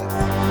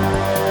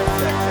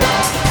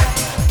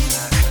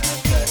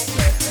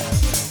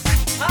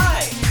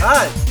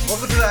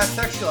do that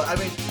sexual. I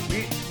mean,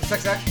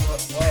 sexual.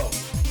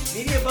 Whoa.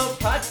 Media Boat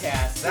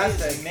Podcast. That It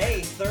is thing.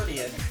 May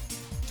 30th,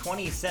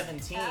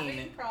 2017.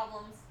 Having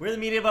problems. We're the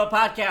Media Boat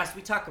Podcast.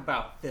 We talk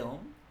about film,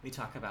 we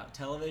talk about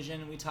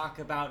television, we talk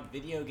about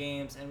video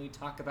games, and we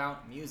talk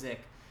about music.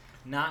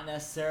 Not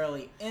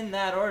necessarily in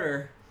that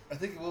order. I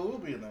think it will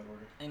be in that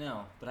order. I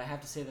know, but I have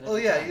to say that Oh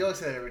every yeah, time. you always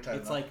say that every time.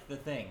 It's though. like the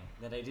thing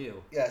that I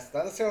do. Yes,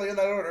 not necessarily in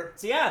that order.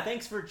 So yeah,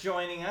 thanks for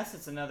joining us.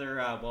 It's another,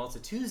 it's a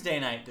Tuesday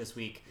night this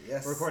week.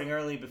 Yes. We're recording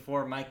early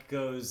before Mike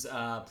goes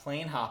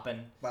plane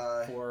hopping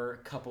Bye. for a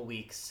couple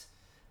weeks.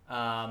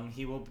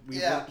 He will be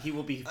Yeah.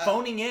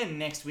 phoning in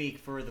next week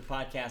for the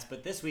podcast,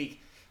 but this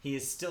week he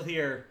is still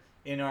here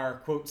in our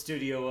quote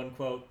studio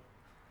unquote,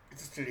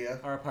 It's a studio,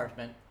 our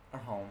apartment, our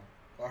home.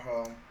 our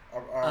home,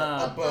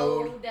 our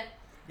abode.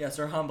 Yes,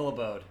 our humble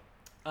abode.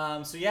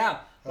 So yeah,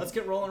 let's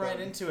get rolling right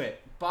into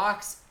it.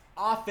 Box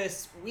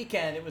office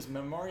weekend. It was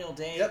Memorial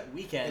Day Yep.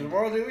 weekend.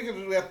 Memorial Day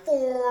weekend. We have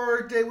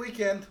 4-day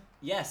weekend,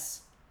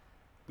 Yes,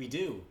 we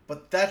do.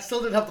 but that still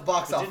didn't help the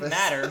box It office. didn't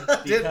matter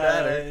Didn't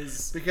matter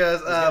because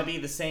because it's gonna be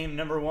the same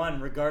number one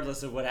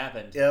regardless of what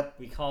happened. Yep.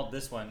 We called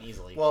this one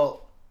easily.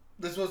 Well,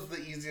 this was the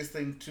easiest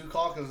thing to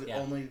call because Yeah.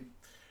 the only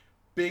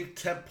big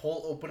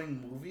tentpole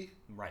opening movie.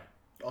 Right.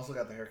 Also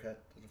got the haircut.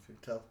 I don't know if you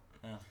can tell.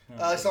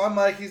 Oh, So I'm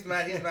Mike. He's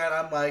Matt. He's Matt.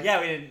 I'm Mike. yeah,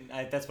 we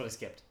didn't. That's what I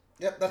skipped.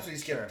 Yep, that's what he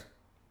skipped. Sure.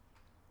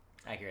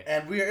 Accurate.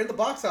 And we are in the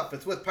box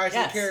office with Pirates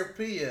Yes. of the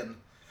Caribbean.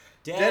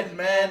 Dead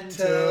Man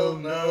Tell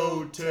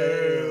No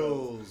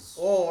Tales.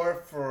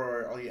 Or,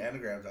 for all you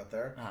anagrams out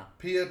there, Uh-huh.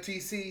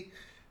 POTC,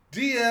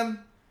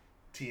 DM,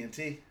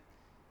 TNT.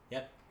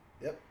 Yep.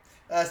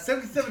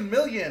 77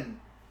 million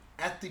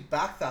at the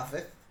box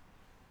office.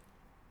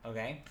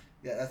 Okay.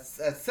 Yeah, that's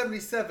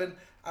 77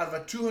 out of a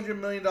 $200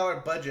 million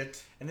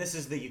budget. And this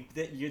is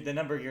the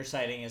number you're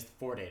citing is the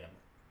 4-day number.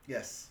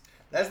 Yes.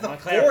 That's the I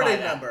wanna clarify 4-day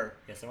that. number.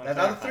 Yes, I want to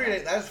That's not the clarify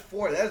 3-day. That is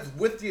 4. That is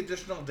with the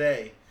additional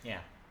day. Yeah.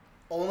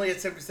 Only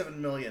at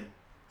 77 million.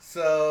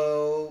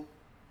 So,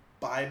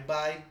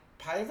 bye-bye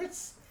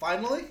Pirates,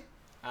 finally?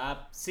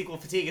 Sequel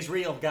fatigue is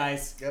real,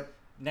 guys. Yep.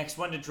 Next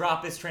one to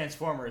drop is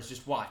Transformers.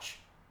 Just watch.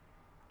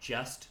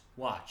 Just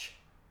watch.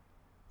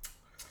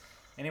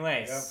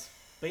 Anyways. Yep.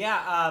 But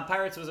yeah,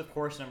 Pirates was, of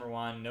course, number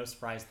one. No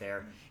surprise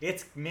there.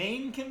 Its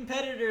main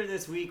competitor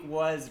this week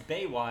was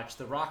Baywatch,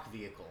 the rock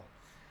vehicle.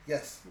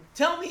 Yes.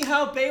 Tell me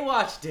how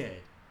Baywatch did.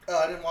 Oh,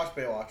 I didn't watch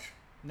Baywatch.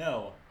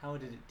 No. How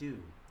did it do?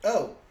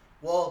 Oh,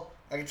 well,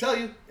 I can tell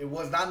you, it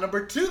was not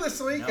number 2 this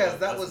week, No, as it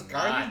that was was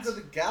Guardians not. of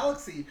the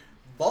Galaxy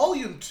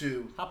Volume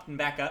 2. Hopping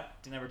back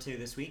up to number 2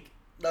 this week.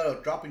 No,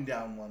 dropping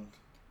down one.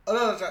 Oh,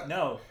 no, that's right.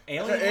 No.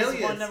 That's Alien right, was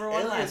the one number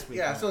one Aliens, last week.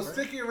 Yeah, so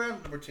remember? sticking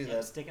around number 2 Yep,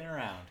 then. sticking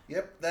around.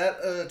 Yep,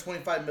 that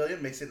 25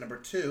 million makes it number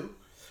 2.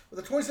 With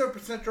a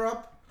 27%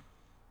 drop,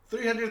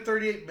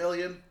 338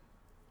 million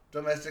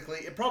domestically.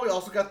 It probably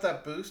also got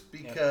that boost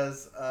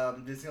because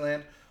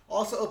Disneyland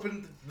also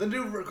opened the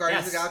new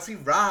Guardians of the Yes. Galaxy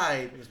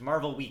ride. It was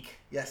Marvel Week.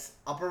 Yes,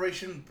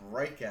 Operation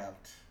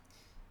Breakout.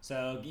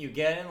 So you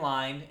get in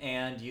line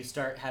and you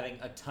start having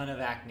a ton of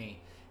acne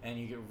and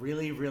you get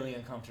really, really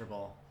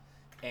uncomfortable.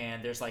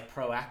 And there's like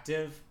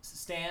proactive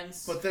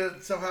stands. But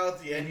then somehow at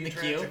the end In you the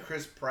turn queue? into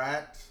Chris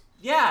Pratt.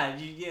 yeah,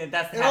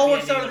 that's the It all happy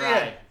works ending out of at the the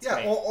ride. end. It's Yeah,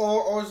 great.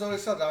 or Zoe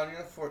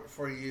Saldana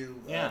for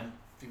you Yeah.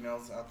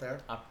 females out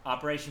there.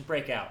 Operation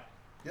Breakout.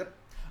 Yep.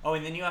 Oh,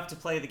 and then you have to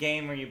play the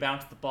game where you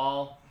bounce the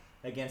ball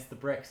against the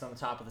bricks on the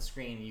top of the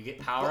screen. You get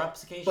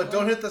power-ups occasionally. But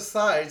don't hit the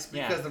sides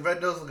because Yeah. the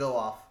red nose will go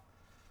off.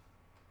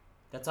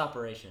 That's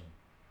Operation.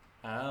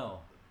 Oh.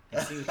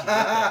 I see what you did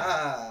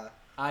there.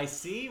 I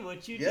see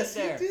what you Yes,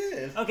 did there. you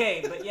did.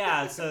 Okay, but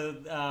yeah, so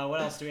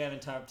what else do we have in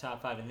top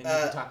 5? And then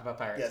you can talk about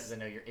Pirates, yes. because I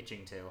know you're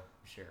itching to.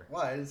 I'm sure.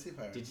 Why? I didn't see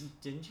Pirates.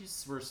 Didn't you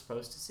were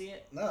supposed to see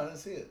it? No, I didn't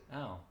see it.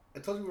 Oh. I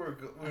told you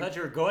I thought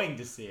you were going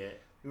to see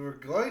it. we were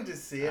going to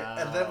see it,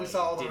 and then we Oh,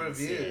 saw all you the didn't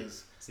see it.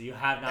 reviews. So you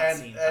have not And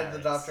seen the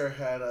Pirates. doctor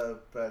had a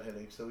bad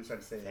headache, so we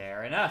started saying it.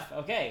 Fair enough.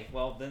 Okay,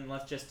 well then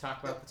let's just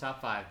talk about the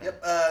top 5 then.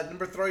 Yep.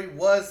 Number 3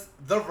 was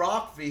the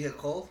Rock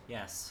vehicle,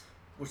 Yes.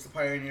 which the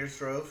Pioneers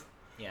drove.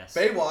 Yes.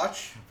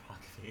 Baywatch, Rock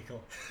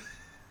vehicle.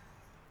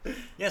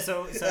 Yeah,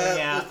 so Yeah,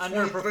 yeah, it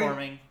was 23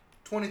 underperforming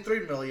 23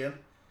 million.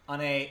 on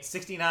a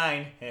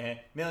 $69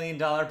 million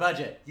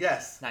budget.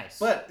 Yes. Nice.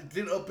 But it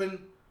did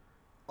open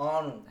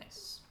on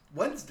Nice.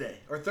 Wednesday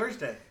or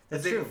Thursday,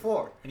 That's the day true.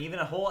 before. And even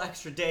a whole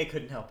extra day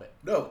couldn't help it.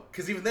 No,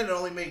 because even then it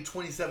only made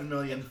 27 In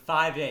million.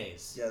 5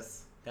 days.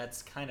 Yes.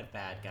 That's kind of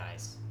bad,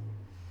 guys.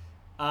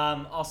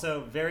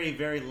 Also, very,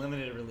 very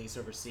limited release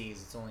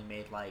overseas. It's only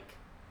made like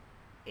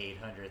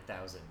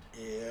 800,000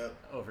 Yep.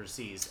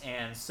 overseas.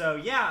 And so,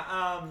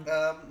 yeah,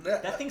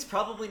 that thing's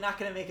probably not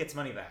going to make its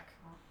money back.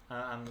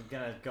 I'm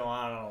going to go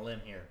out on a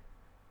limb here.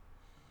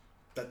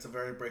 That's a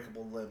very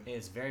breakable limb. It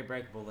is a very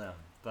breakable limb,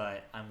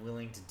 but I'm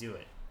willing to do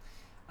it.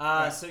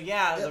 So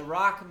Yep. The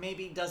Rock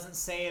maybe doesn't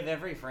save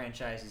every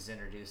franchise he's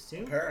introduced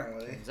to.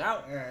 Apparently. Turns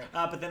out. All right.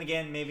 But then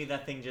again, maybe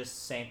that thing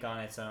just sank on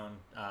its own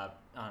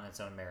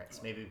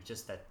merits. Maybe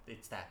just that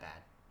it's that bad.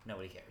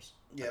 Nobody cares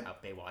Yep.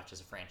 about Baywatch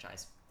as a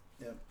franchise.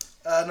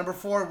 Yep. Number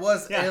 4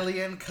 was Yeah.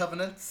 Alien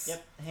Covenants.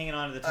 Yep, hanging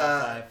on to the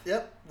top 5.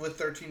 Yep, with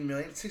 13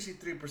 million,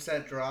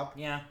 63% drop.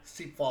 Yeah,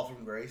 Steep fall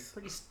from grace.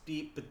 pretty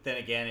steep, but then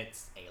again,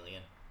 it's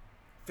Alien.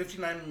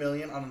 59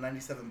 million on a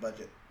 97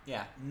 budget.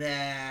 Yeah, Nah.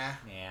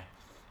 yeah.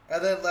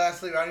 And then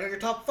lastly, rounding out your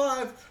top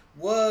 5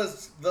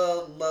 was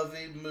the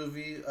lovely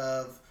movie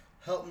of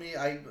Help Me,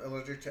 I'm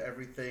Allergic to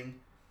Everything.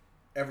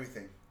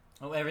 Everything.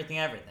 Oh, everything.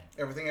 Everything.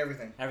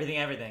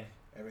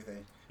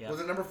 Yeah. Was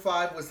at number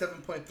 5 with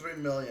 7.3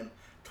 million.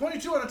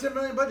 22 on a 10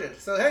 million budget.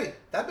 So hey,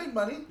 that made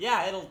money.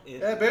 Yeah,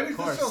 Yeah, baby, of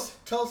course.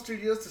 just tell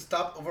studios to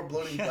stop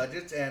overbloating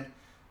budgets and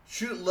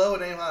shoot low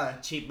and aim high.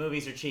 Cheap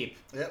movies are cheap.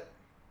 Yep.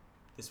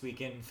 This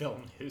week in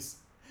film news,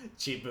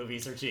 cheap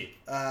movies are cheap.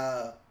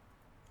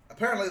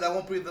 Apparently, that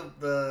won't be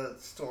the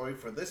story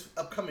for this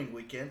upcoming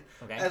weekend,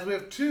 Okay. as we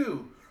have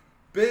 2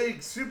 big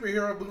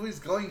superhero movies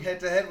going head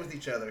to head with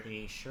each other.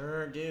 We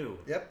sure do.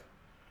 Yep.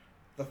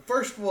 The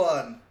first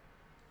one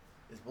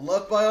is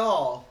beloved by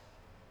all.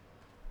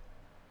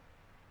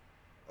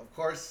 Of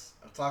course,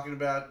 I'm talking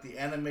about the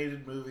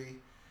animated movie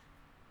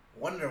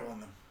Wonder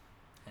Woman.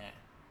 Yeah.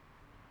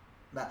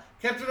 Now,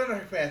 Captain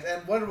Underpants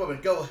and Wonder Woman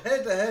go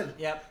head to head,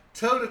 Yep.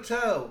 toe to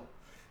toe,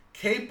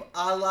 cape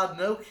a la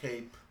no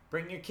cape.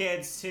 Bring your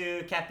kids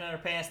to Captain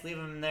Underpants, leave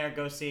them there,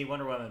 go see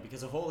Wonder Woman,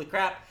 because holy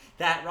crap,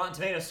 that Rotten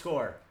Tomatoes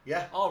score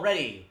Yeah.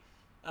 already.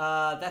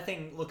 That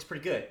thing looks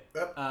pretty good.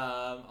 Yep.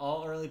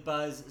 All early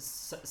buzz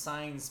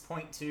signs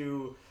point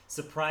to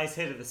surprise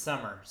hit of the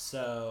summer.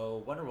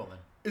 So Wonder Woman.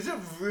 Is it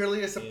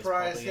really a is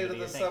surprise probably hit gonna of be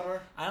the a thing.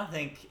 summer? I don't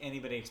think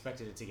anybody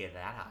expected it to get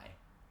that high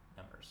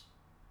numbers.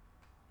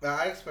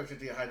 I expected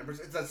to get high numbers.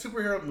 It's a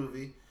superhero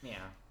movie, Yeah.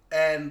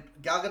 and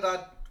Gal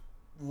Gadot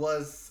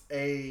was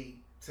a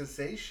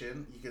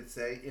sensation, you could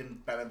say,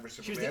 in Batman vs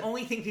She Superman. was the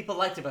only thing people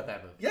liked about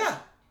that movie. Yeah.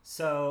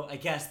 So I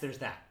guess there's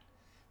that.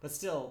 But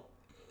still,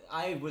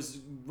 I was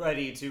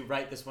ready to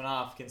write this one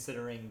off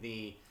considering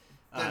the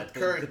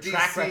current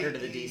track DC record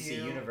of the DC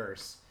EU.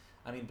 universe.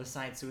 I mean,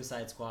 besides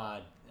Suicide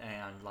Squad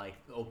and like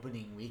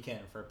opening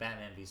weekend for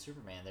Batman v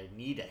Superman, they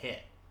need a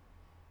hit.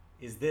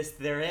 Is this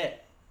their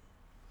hit?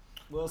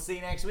 We'll see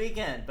next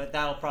weekend, but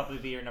that'll probably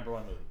be your number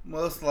 1 movie.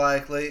 Most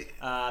likely.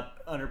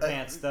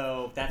 Underpants,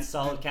 though, that's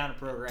solid counter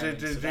programming.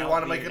 Do so you that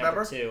want will to be make a your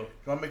number? 2. Do you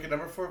want to make a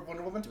number for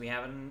Wonder Woman? Do we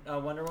have a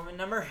Wonder Woman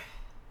number?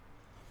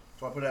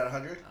 Do I put it at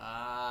 100?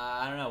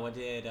 I don't know. What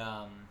did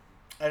I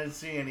didn't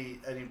see any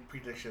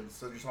predictions,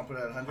 so just want to put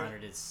it at 100?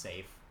 100 is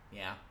safe?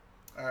 Yeah.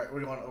 All right, what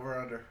do you want, over or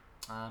under?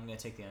 I'm gonna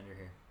take the under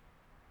here.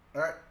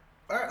 All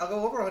right, I'll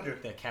go over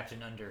 100. The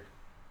Captain Under.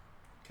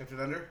 Kept it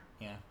under?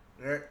 Yeah.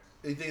 All right.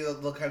 You think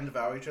they'll kind of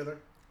devour each other?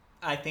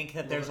 I think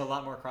that there's a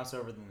lot more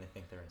crossover than they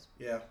think there is.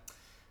 Yeah.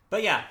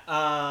 But yeah,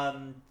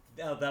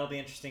 that'll be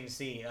interesting to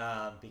see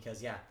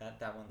because yeah,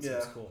 that one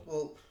seems cool.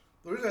 Well,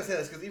 the reason I say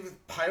that is because even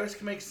Pirates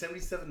can make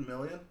 77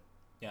 million.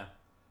 Yeah.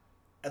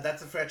 And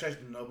that's a franchise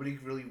nobody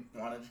really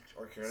wanted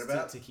or cared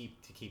about. To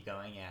keep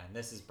going, yeah. And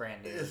this is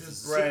brand new. This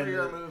is a brand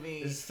superhero new. movie.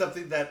 It's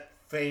something that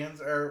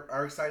fans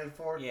are excited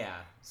for. Yeah.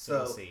 So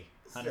we'll So, see.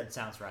 100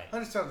 sounds right.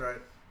 100 sounds right.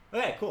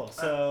 Okay, cool.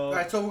 So all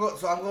right, so I'm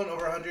going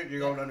over 100. You're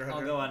going under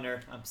 100. I'll go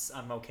under.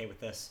 I'm okay with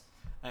this.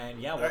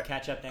 And yeah, we'll Alright.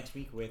 catch up next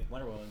week with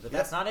Wonder Woman. But Yep.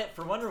 that's not it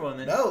for Wonder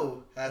Woman.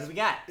 No. What do we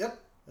got? Yep.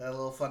 That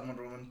little fun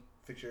Wonder Woman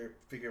figure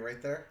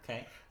right there.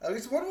 Okay.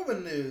 It's Wonder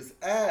Woman news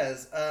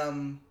as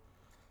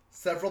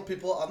several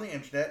people on the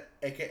internet,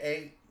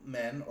 aka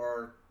men,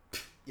 or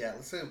yeah,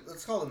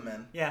 let's call them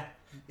men. Yeah.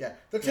 Yeah,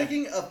 they're Yeah,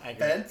 taking I agree.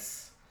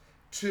 offense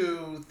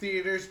to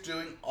theaters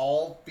doing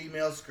all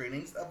female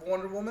screenings of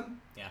Wonder Woman.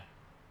 Yeah.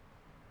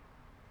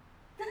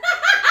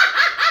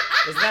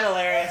 Isn't that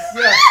hilarious?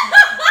 Yeah,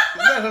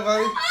 isn't that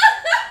funny?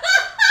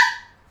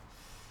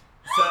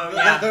 So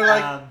yeah, They're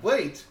like,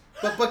 wait,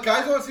 but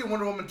guys want to see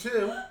Wonder Woman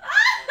too.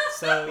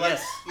 so Like,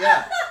 yes,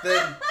 yeah,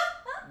 then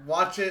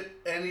watch it.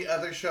 Any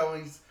other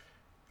showings,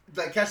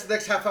 like catch the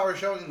next half-hour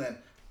showing then.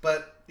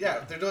 But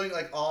yeah, they're doing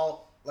like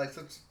all like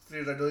such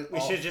theaters are doing. We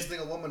all should just-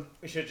 single woman.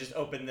 we should just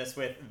open this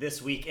with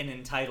this week in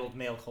entitled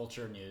male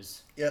culture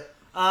news. Yep.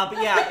 But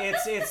yeah,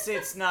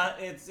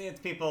 it's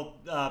people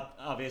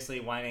obviously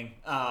whining.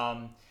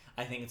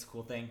 I think it's a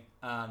cool thing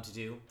to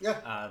do.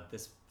 Yeah.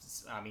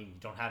 You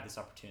don't have this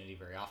opportunity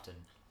very often.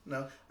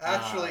 No,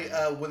 actually,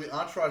 when the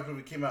Entourage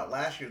movie came out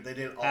last year, they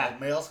did all Ah.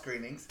 male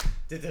screenings,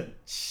 Did the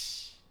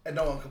shh? and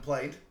no one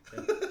complained.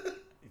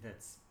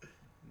 That's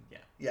yeah.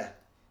 Yeah.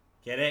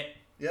 Get it?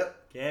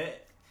 Yep. Get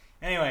it?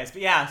 Anyways,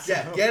 but yeah. So,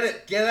 Yeah. Get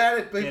it. Get at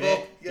it, people. Get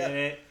it? Yeah. Get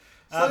it?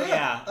 So, But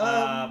yeah,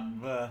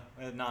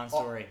 a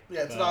non-story.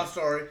 Yeah, it's a but-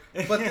 non-story.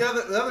 But the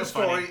other So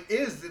funny. story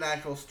is an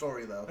actual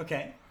story, though.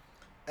 Okay.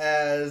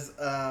 As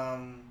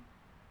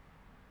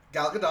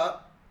Gal Gadot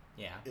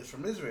Yeah, is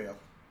from Israel.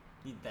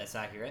 that's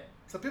accurate.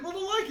 So people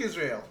don't like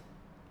Israel.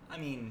 I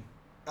mean,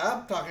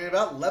 I'm talking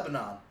about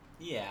Lebanon.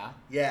 yeah,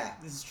 Yeah.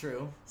 this is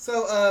true.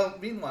 So,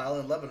 meanwhile,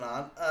 in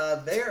Lebanon,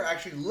 they are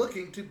actually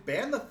looking to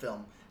ban the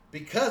film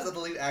because of the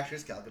lead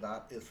actress Gal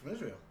Gadot is from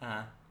Israel.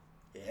 Uh-huh.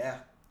 Yeah.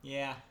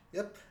 Yeah.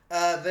 Yep.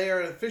 They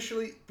are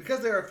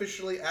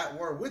officially at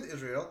war with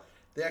Israel.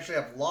 they actually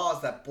have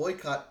laws that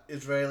boycott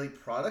Israeli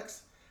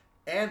products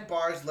and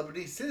bars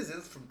Lebanese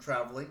citizens from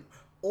traveling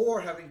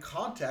or having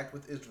contact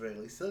with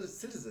Israeli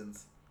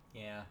citizens.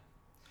 Yeah.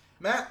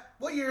 Matt,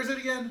 what year is it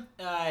again?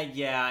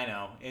 Yeah, I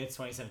know. It's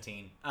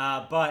 2017.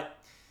 But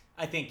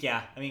I think,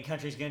 yeah. I mean,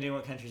 country's going to do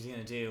what country's going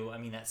to do. I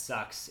mean, that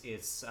sucks.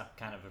 It's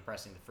kind of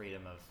oppressing the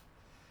freedom of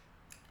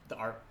the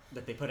art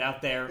that they put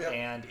out there. Yep.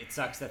 And it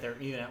sucks that they're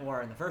even at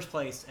war in the first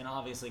place. And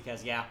obviously,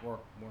 because, yeah, war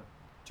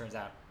turns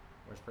out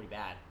war's pretty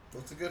bad.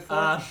 What's it good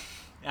for?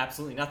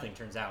 Absolutely nothing,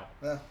 turns out.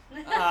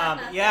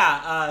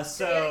 Yeah.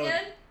 So... Say it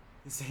again?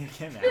 Say it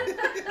again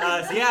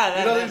now. So, yeah.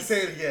 You don't need to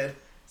say it again.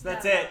 So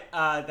that's No. it.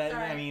 Sorry.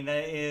 I mean,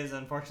 that is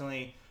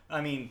unfortunately.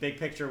 I mean, big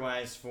picture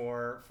wise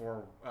for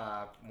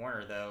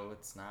Warner though,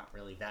 it's not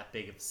really that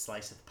big of a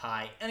slice of the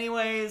pie.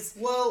 Anyways,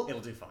 Well,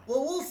 it'll do fine.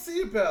 Well, we'll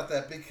see about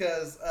that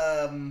because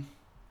the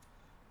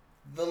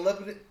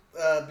Lebanon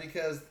where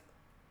does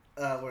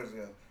it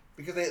go?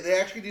 Because they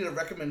actually need a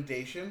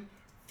recommendation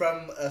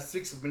from a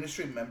 6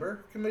 ministry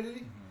member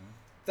committee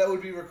that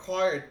would be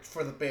required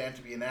for the ban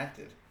to be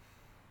enacted.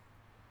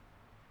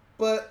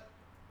 But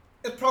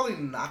it's probably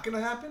not going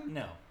to happen.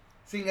 No.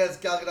 Seeing as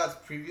Gal Gadot's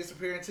previous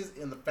appearances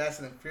in the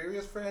Fast and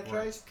Furious franchise,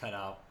 Words cut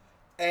out.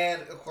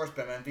 and of course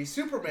Batman v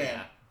Superman,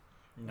 Yeah.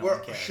 No were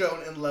one cares.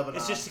 shown in Lebanon.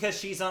 It's just because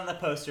she's on the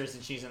posters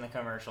and she's in the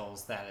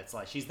commercials that it's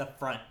like she's the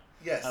front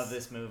yes. of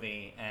this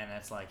movie, and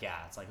it's like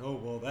it's like, oh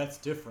well, that's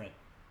different.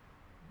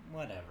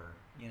 Whatever,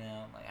 like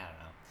I don't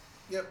know.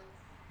 Yep.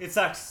 It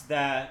sucks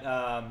that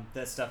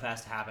that stuff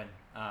has to happen,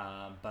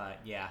 but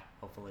yeah,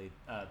 hopefully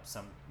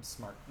some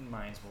smart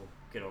minds will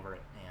get over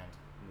it and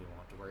we won't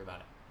have to worry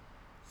about it.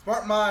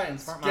 Smart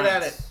minds. Smart Get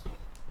minds. at it.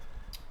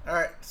 All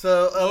right,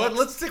 so Next.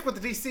 let's stick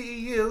with the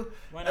DCEU.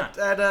 Why not?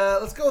 And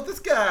let's go with this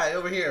guy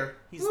over here.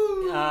 He's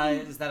Woo!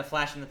 is that a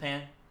flash in the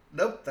pan?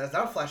 Nope, that's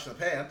not a flash in the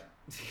pan.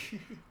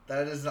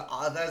 That is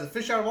a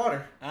fish out of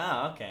water.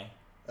 Oh, okay.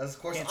 That's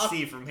of course. Can't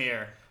see from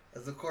here.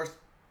 That's of course.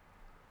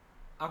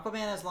 Aquaman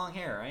has long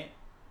hair, right?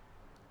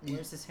 Yeah.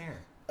 Where's his hair?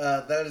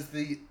 That is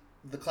the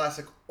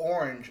classic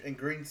orange and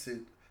green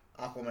suit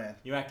Aquaman.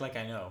 You act like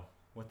I know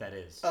what that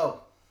is.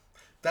 Oh,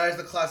 that is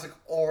the classic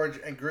orange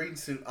and green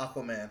suit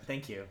Aquaman.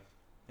 Thank you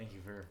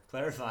for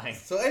clarifying.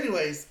 So,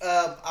 anyways,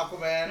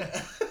 Aquaman.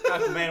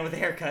 Aquaman with a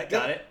haircut,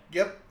 got it.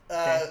 Yep.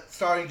 Okay.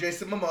 Starring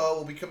Jason Momoa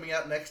will be coming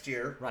out next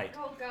year. Right.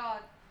 Oh God.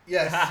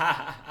 Yes.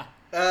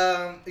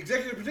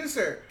 Executive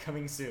producer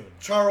Coming soon.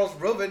 Charles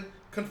Roven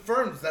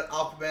confirms that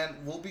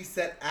Aquaman will be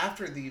set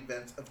after the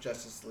events of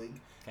Justice League,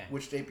 Okay.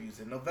 which debuts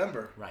in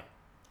November. Right.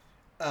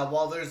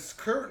 While there's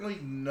currently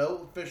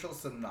no official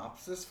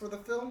synopsis for the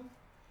film,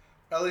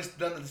 at least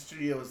none that the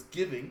studio is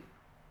giving,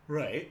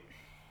 Right.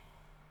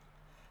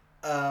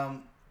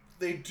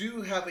 they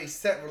do have a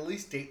set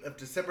release date of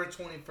December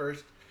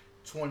 21st,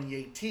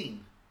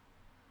 2018.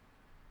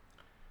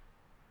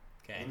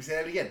 Okay. Let me say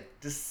that again.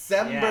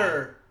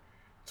 December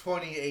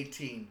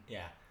 2018.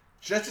 Yeah.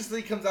 Justice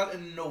League comes out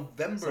in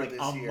November So like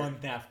this a year.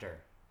 month after.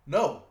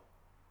 No.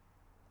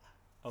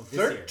 Oh, this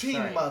 13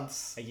 year. Sorry.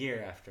 months. A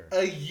year after.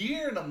 A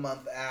year and a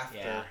month after.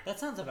 Yeah, that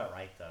sounds about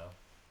right though.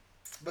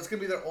 But it's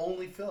going to be their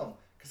only film.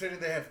 Considering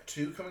they have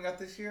 2 coming out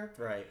this year.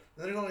 Right.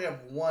 Then they only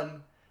have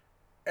 1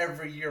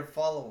 every year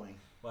following.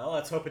 Well,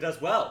 let's hope it does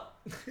well.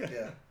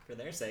 Yeah. For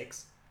their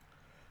sakes.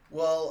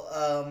 Well,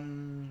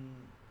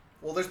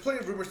 there's plenty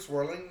of rumors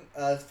swirling.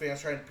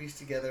 Fans trying to piece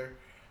together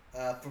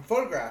from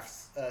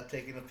photographs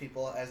taken of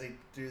people as they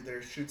do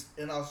their shoots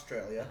in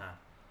Australia.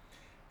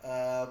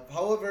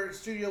 However,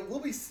 studio will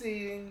be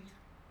seeing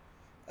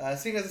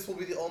as this will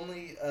be the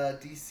only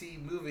DC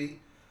movie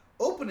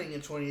opening in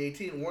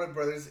 2018, Warner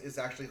Brothers is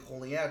actually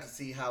holding out to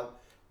see how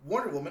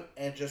Wonder Woman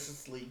and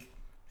Justice League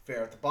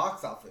fare at the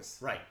box office.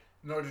 Right.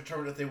 In order to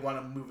determine if they want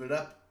to move it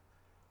up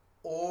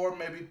or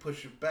maybe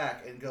push it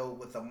back and go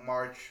with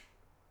a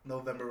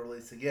November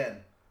release again,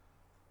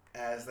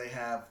 as they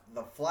have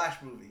the Flash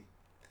movie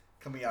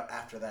coming out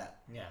after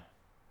that. Yeah.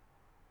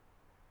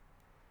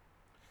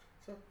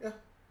 So yeah,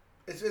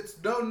 it's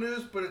no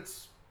news, but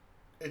it's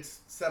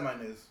semi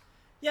news.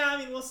 Yeah, I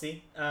mean, we'll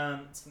see.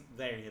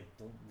 They have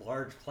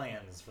large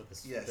plans for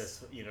this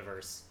this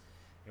universe.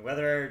 And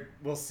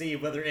we'll see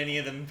whether any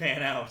of them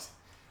pan out,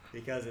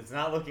 because it's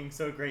not looking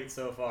so great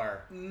so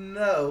far.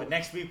 No. But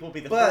next week will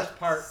be the first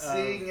part of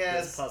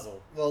this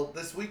puzzle. Well,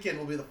 this weekend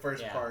will be the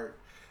first part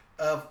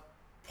of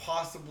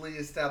possibly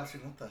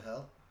establishing what the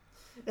hell.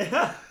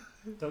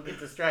 Don't get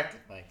distracted,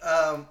 Mike.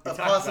 Of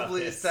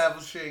possibly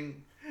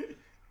establishing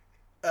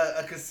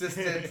a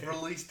consistent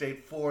release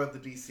date for the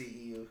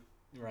DCEU.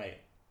 Right.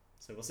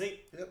 So we'll see.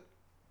 Yep.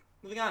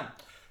 Moving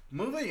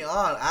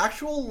on.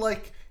 Actual,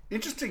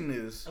 interesting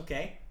news.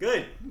 Okay,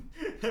 good.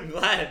 I'm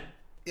glad.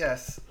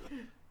 Yes.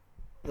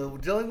 We're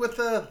dealing with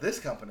this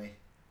company.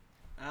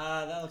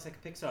 That looks like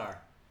a Pixar.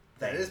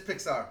 That is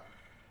Pixar.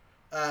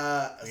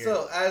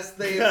 So as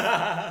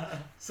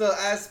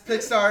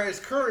Pixar is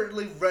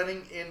currently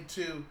running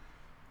into,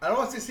 I don't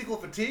want to say sequel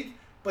fatigue,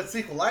 but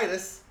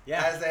sequelitis.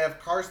 Yeah. As they have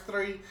Cars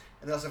 3,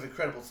 and they also have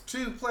Incredibles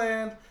 2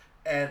 planned,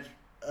 and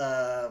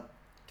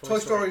Toy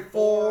Story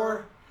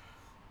 4.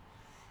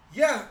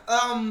 Yeah,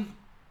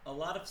 A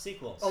lot of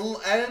sequels.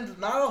 and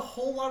not a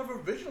whole lot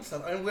of original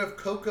stuff. I mean, we have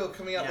Coco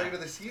coming out Yeah. later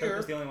this year.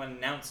 Coco's the only one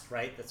announced,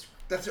 right?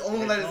 That's the only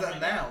one that is original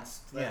right now?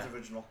 announced. That's Yeah.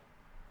 original.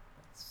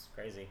 That's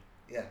crazy.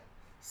 Yeah.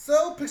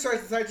 So Pixar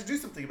has decided to do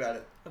something about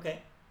it.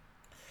 Okay.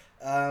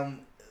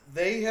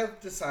 They have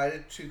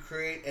decided to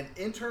create an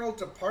internal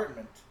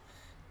department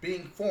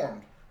being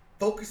formed,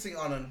 focusing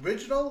on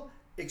original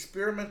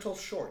experimental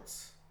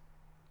shorts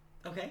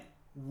Okay.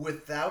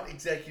 without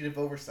executive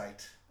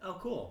oversight. Oh,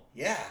 cool.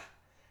 Yeah.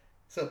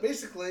 So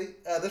basically,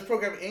 this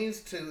program aims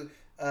to,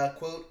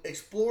 quote,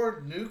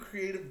 explore new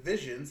creative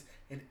visions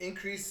and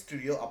increase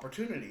studio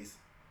opportunities.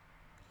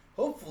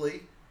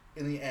 Hopefully,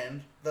 in the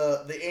end,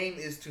 the aim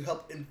is to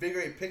help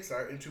invigorate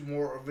Pixar into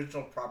more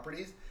original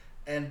properties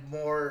and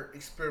more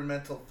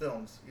experimental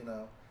films, you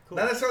know. Cool.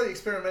 Not necessarily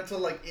experimental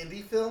like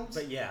indie films.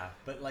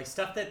 But like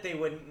stuff that they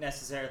wouldn't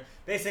necessarily.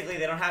 Basically,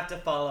 they don't have to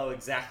follow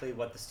exactly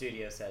what the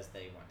studio says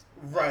they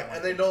want. Right,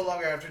 and they no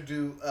longer have to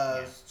do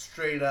Yeah.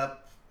 straight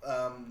up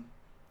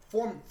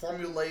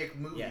formulaic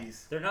movies. Yeah.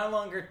 They're no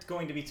longer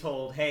going to be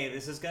told, "Hey,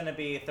 this is going to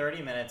be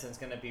 30 minutes, and it's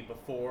going to be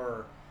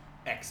before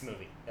X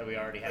movie that we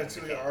already have." That's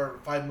in the can." or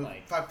five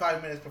Like-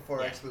 5 minutes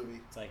before Yeah. X movie.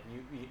 It's like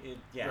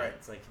Right. Right.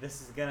 It's like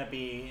this is gonna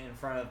be in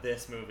front of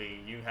this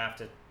movie. You have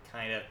to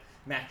kind of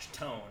match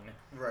tone,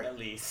 Right. at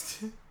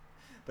least.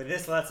 But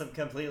this lets them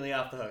completely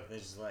off the hook. They're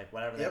just like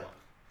whatever they Yep. want.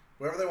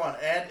 Whatever they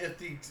want. And if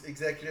the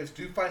executives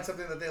do find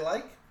something that they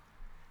like,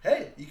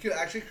 hey, you could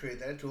actually create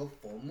that into a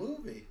full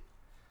movie.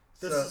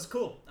 This is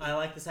cool. I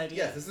like this idea.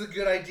 Yes, this is a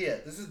good idea.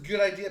 This is a good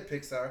idea,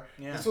 Pixar.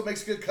 Yeah. This is what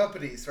makes good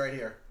companies right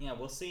here. Yeah,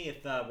 we'll see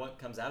if what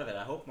comes out of it.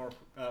 I hope more,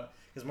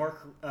 because more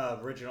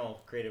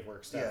original creative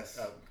work stuff, Yes.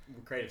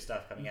 creative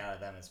stuff coming out of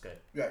them is good.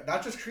 Yeah,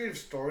 not just creative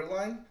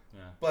storyline,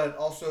 Yeah. but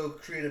also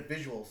creative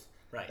visuals.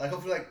 Right. Like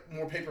hopefully like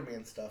more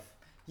Paperman stuff.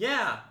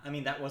 Yeah. I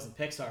mean that wasn't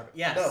Pixar, but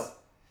yes. No,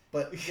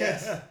 but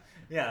yes.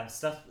 Yeah,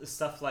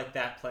 stuff like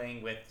that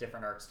playing with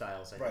different art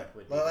styles. I Right. think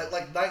would be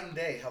Like Night and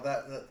Day, how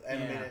that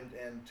animated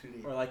and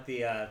 2D. Or like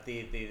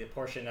the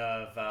portion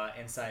of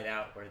Inside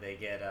Out where they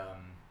get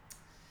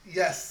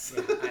Yes.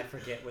 yeah, I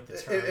forget what the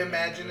term in the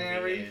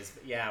Imaginary? movie is,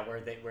 but yeah, where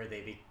they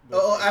be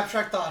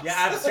Abstract Thoughts. yeah,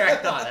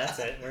 abstract thought, that's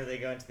it, where they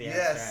go into the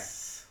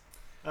Yes.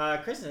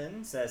 abstract.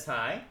 Kristen says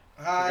hi.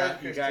 Hi,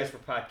 Forgot you guys were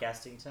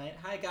podcasting tonight.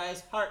 Hi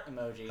guys, heart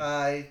emoji.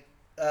 Hi.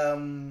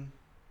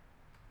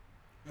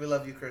 We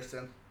love you,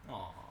 Kristen.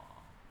 Aww.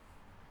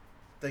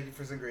 Thank you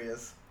for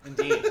sangrias.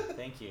 Indeed,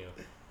 thank you.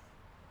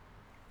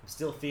 I'm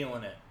still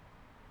feeling it.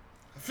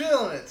 I'm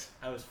feeling it.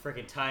 I was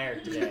freaking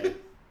tired today.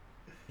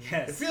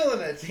 Yes. I'm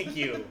feeling it. Thank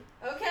you.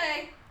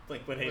 Okay.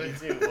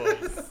 Blink-182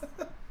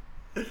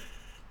 voice.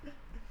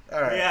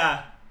 All right.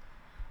 Yeah.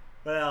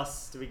 What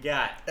else do we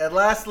got? And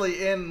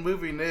lastly, in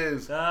movie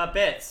news,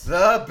 Bits.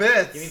 the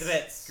bits. Give me the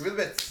bits. Give me the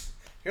bits.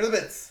 Here are the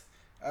bits.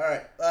 All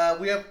right.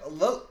 We have a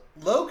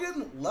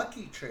Logan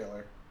Lucky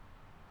trailer.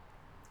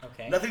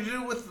 Okay. Nothing to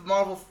do with the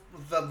Marvel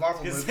movie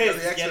or Is the yet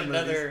X-Men movies.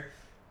 another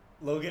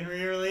Logan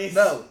re-release?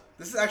 No,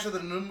 this is actually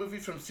the new movie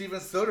from Steven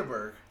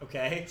Soderbergh,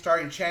 Okay.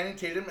 starring Channing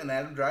Tatum and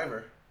Adam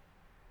Driver.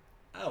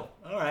 Oh,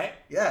 all right.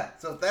 Yeah,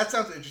 so if that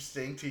sounds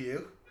interesting to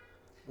you,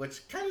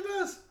 which kind of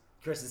does.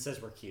 Kristen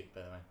says we're cute,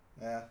 by the way.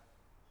 Yeah.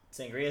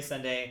 Sangria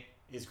Sunday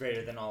is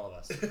greater than all of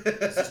us.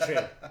 This is true.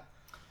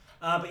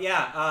 But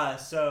yeah,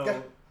 so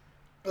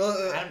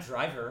Yeah. Adam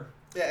Driver.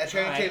 Yeah, and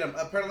Channing Alright. Tatum.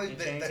 Apparently, And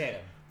Channing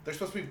Tatum. they're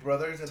supposed to be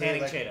brothers. And Tanning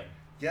they're like, Tatum.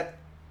 Yep.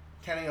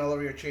 Tanning all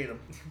over your Chatham.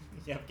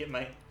 Yep, get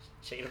my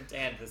Chatham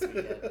tanned this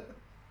weekend.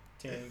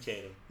 Tanning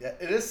Chatham. Yeah,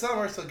 it is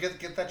summer, so get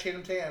that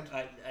Chatham tanned.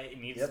 It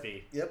needs Yep, to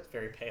be. yep. It's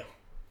very pale.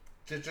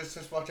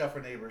 Just watch out for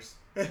Neighbors.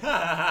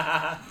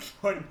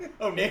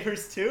 Oh,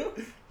 Neighbors too?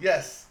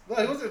 Yes. Well,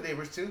 it wasn't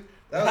Neighbors too.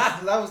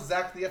 That was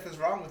Zach the F is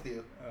wrong with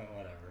you. Oh,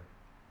 whatever.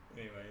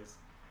 Anyways.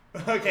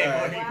 Okay,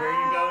 Alright. Monique, where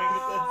are you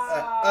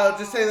going with this?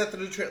 Just say that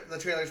the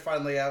trailer's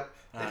finally out.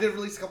 Ah. They did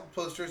release a couple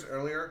posters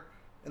earlier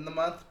in the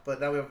month,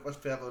 but now we have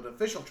an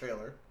official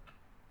trailer.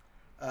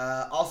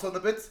 Also in the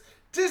bits,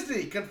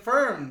 Disney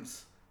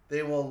confirms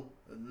they will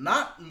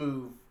not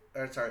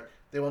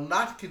they will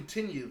not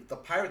continue the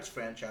Pirates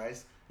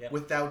franchise Yep.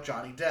 without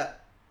Johnny Depp.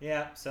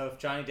 Yeah, so if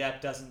Johnny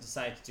Depp doesn't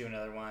decide to do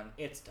another one,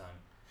 it's done.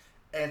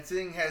 And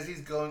seeing as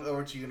he's going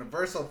over to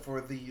Universal for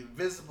the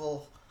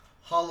Invisible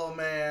Hollow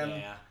Man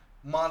Yeah.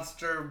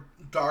 Monster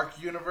Dark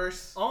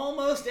Universe,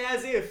 Almost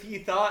as if he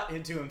thought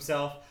into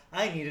himself,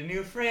 I need a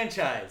new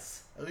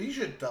franchise. you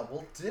should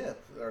double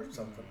dip or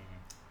something.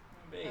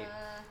 Maybe.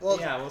 Well,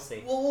 yeah, we'll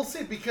see. Well, we'll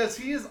see, because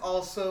he is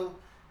also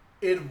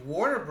in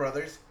Warner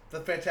Brothers, the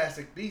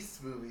Fantastic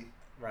Beasts movie.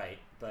 Right,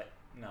 but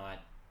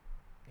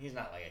he's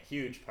not like a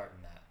huge part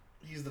in that.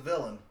 He's the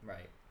villain.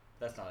 Right.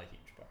 That's not a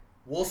huge part.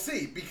 We'll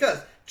see,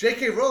 because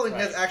J.K. Rowling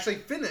has Right. actually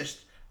finished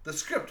the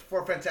script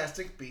for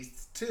Fantastic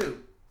Beasts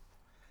 2.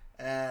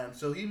 And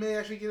so he may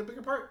actually get a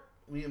bigger part.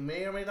 We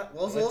may or may not.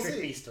 We'll Electric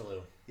see.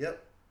 Beastaloo.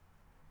 Yep.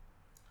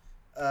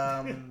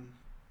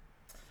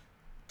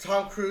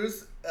 Tom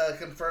Cruise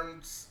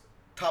confirms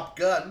Top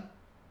Gun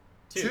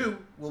 2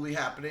 will be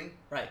happening.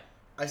 Right.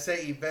 I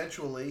say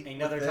eventually.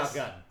 Another with Top this.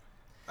 Gun.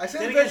 I say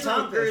Then again,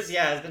 Tom Cruise,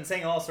 has been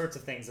saying all sorts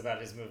of things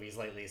about his movies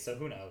lately, so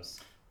who knows?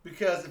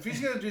 Because if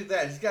he's going to do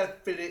that, he's got to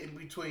fit it in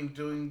between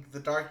doing the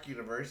Dark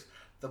Universe,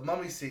 the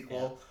Mummy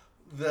sequel,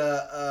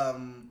 the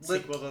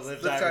sequel to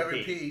Live, Die, Die,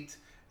 Repeat,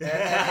 and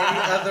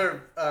any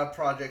other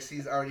projects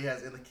he's already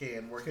has in the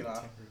can working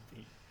on.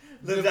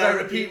 Live, Die,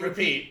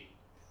 Repeat.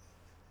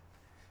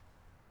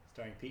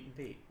 Starring Pete and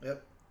Pete.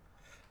 Yep.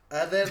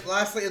 And then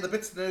lastly, in the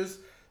bits of news,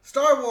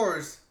 Star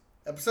Wars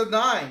Episode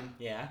 9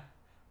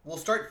 will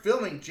start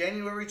filming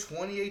January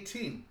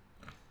 2018.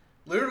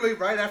 Literally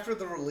right after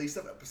the release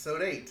of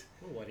Episode 8.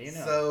 Ooh, what do you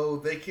know? So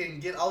they can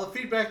get all the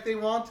feedback they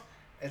want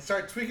and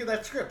start tweaking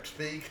that script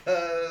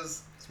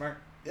because... Smart.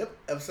 Yep,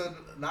 Episode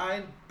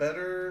 9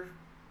 better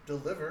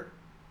deliver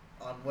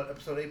on what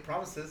Episode 8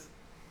 promises.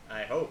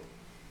 I hope.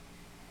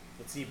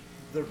 Let's see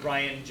the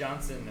Rian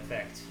Johnson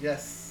effect.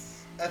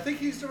 Yes. I think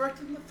he's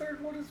directing the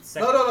third one.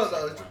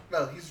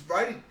 No, he's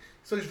writing.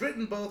 So he's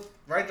written both.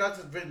 Rian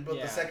Johnson's written both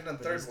the second and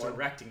third one. He's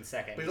directing the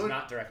second. He's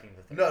not directing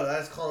the third. No,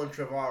 that's Colin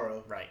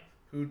Trevorrow. Right.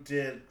 Who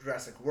did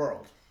Jurassic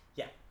World.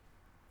 Yeah.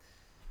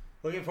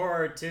 Looking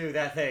forward to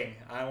that thing.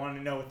 I want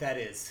to know what that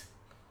is.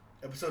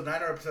 Episode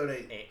 9 or Episode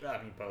 8?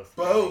 I mean, both.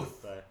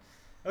 Both. But...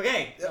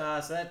 Okay,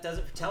 so that does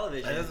it for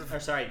television.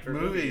 For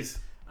movies.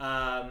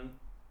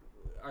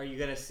 Are you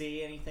going to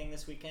see anything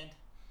this weekend?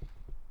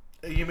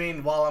 You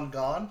mean while I'm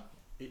gone?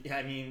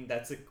 I mean,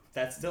 that's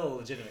still a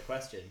legitimate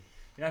question.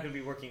 You're not going to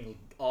be working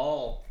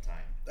all the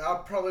time.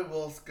 I'll probably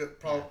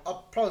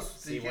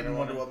see Wonder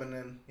Woman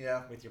and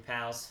with your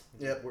pals,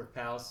 your work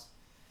pals.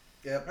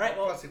 Yep. All right.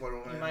 Well, see Wonder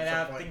Woman you might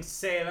have things to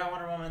say about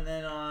Wonder Woman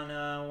then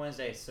on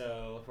Wednesday.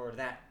 So look forward to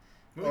that.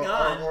 Moving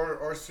on,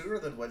 or sooner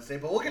than Wednesday,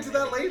 but we'll get to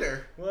that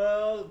later.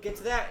 We'll get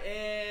to that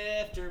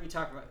after we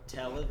talk about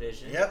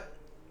television. Yep.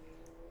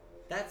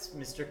 That's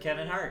Mr.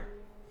 Kevin Hart.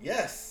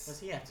 Yes. What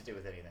does he have to do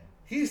with anything?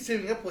 He's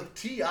teaming up with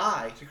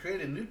T.I. to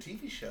create a new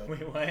TV show.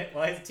 Wait,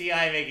 why is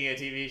T.I. making a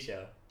TV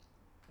show?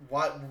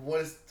 I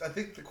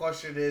think the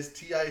question is,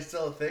 T.I. is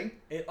still a thing?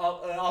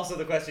 Also,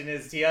 the question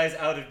is, T.I.'s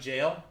out of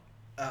jail?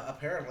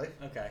 Apparently.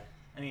 Okay.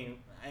 I mean,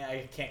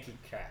 I can't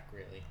keep track,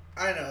 really.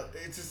 I know.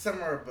 It's a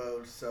summer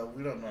abode, so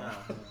we don't know.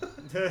 Oh.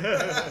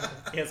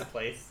 He has a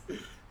place.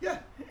 Yeah.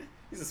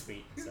 He's a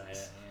sweet inside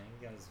it, man.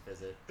 He comes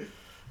visit.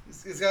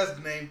 He's got his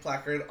name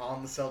placard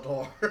on the cell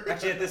door.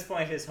 Actually, at this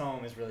point, his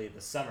home is really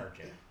the summer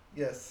jail.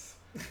 Yes.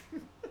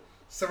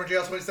 Summer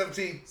Jail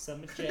 2017.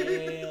 Summer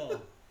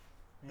Jail.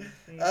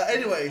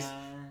 Anyways,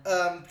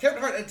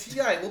 Kevin Hart and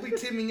T.I. will be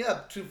teaming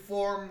up to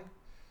form,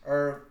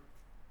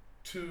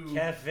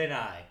 Kevin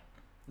I.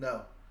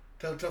 No.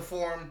 To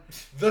form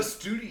The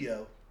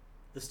Studio.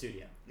 The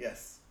Studio. Yes.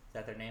 Is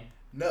that their name?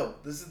 No,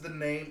 this is the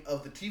name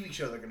of the TV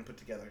show they're going to put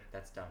together.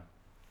 That's dumb.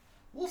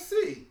 We'll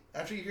see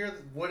after you hear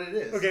what it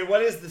is. Okay,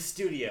 what is The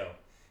Studio?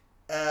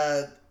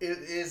 It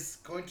is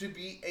going to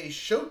be a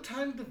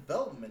Showtime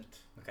development.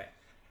 Okay.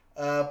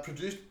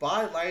 Produced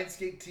by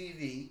Lionsgate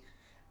TV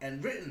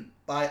and written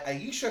by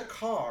Aisha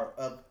Carr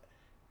of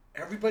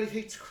Everybody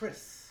Hates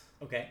Chris.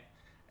 Okay.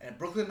 And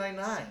Brooklyn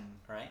Nine-Nine.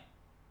 All right.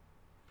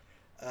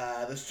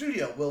 The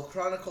studio will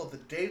chronicle the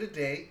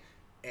day-to-day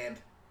and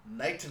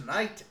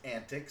night-to-night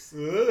antics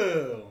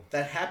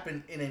that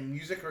happen in a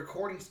music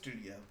recording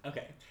studio.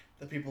 Okay.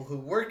 The people who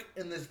work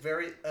in this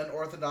very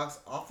unorthodox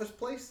office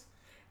place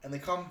and the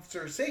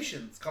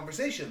conversations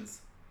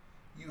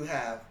you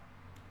have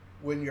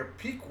when your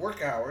peak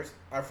work hours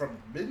are from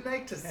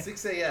midnight to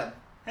 6 a.m.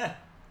 All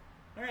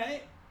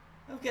right.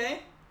 Okay.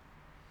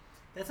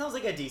 That sounds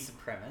like a decent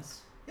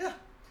premise. Yeah.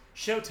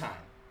 Showtime.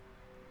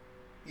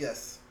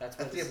 Yes. That's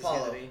what at the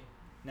Apollo.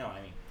 No,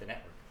 I mean the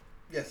network.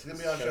 Yes, it's going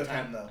to be on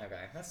Showtime, though.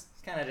 Okay. That's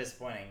kind of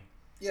disappointing.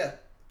 Yeah.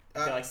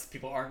 I feel like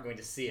people aren't going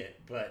to see it,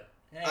 but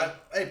hey.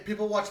 Hey,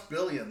 people watch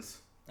Billions.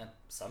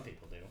 Some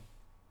people do.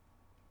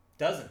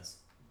 Dozens.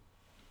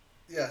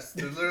 Yes,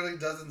 there's literally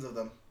dozens of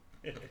them.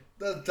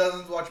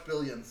 Dozens watch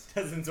Billions.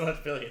 Dozens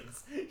watch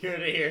Billions. You're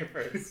to hear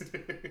first.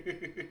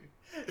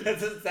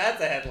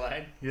 That's a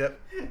headline. Yep.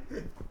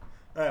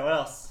 All right, what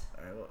else?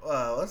 All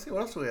right, let's see.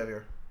 What else do we have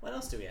here? What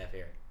else do we have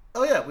here?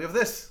 Oh, yeah, we have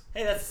this.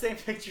 Hey, that's the same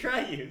picture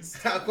I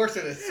used. Of course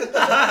it is.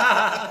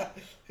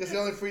 It's the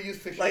only free use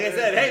picture. Like I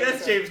said, hey,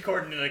 that's James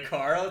Corden in a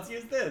car. Let's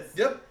use this.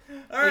 Yep.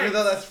 All right. Even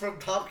though that's from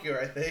Top Gear,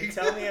 I think.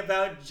 Tell me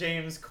about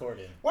James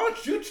Corden. Why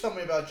don't you tell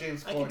me about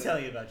James Corden? I can tell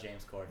you about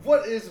James Corden.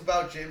 What is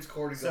about James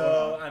Corden going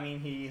on? So, I mean,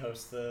 he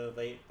hosts the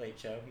Late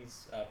Show.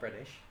 He's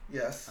British.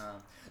 Yes.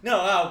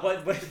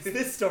 What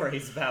this story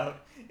is about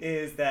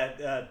is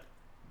that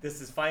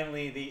this is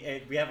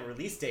finally we have a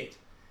release date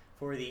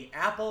for the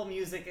Apple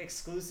Music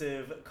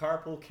exclusive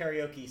Carpool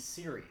Karaoke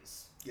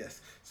series. Yes.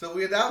 So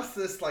we announced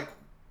this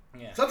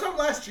sometime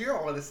last year,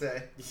 I want to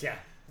say. Yeah.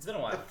 It's been a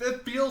while.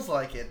 It feels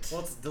like it. Well,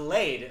 it's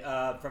delayed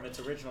from its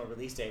original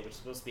release date, which was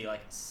supposed to be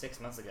like 6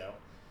 months ago.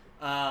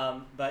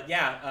 But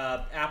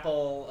yeah,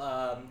 Apple,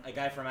 a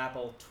guy from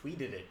Apple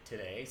tweeted it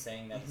today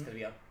saying that it's going to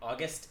be on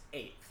August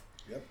 8th.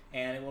 Yep.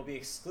 And it will be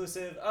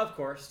exclusive, of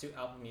course, to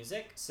Apple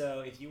Music.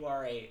 So if you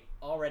are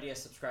already a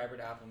subscriber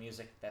to Apple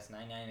Music, that's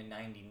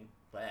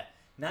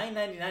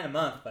 $9.99 a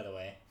month, by the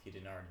way, if you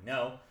didn't already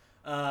know.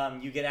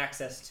 You get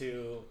access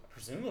to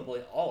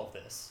presumably all of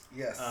this.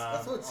 Yes,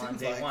 that's what it on seems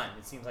day like. one.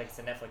 It seems like it's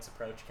a Netflix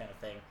approach kind of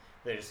thing.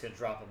 They're just going to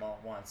drop them all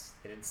at once.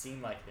 It didn't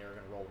seem like they were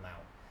going to roll them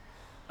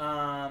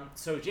out.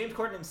 So James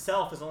Corden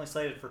himself is only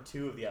slated for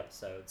 2 of the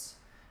episodes.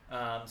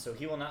 So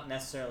he will not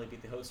necessarily be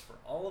the host for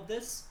all of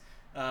this.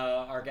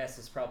 Our guess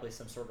is probably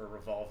some sort of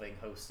revolving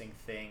hosting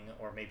thing,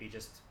 or maybe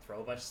just throw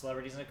a bunch of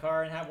celebrities in a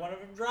car and have one of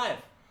them drive.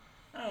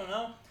 I don't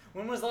know.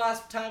 When was the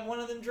last time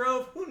one of them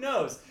drove? Who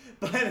knows?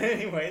 But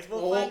anyways,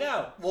 we'll find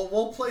out.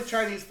 We'll play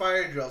Chinese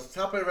fire drills.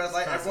 Top of the red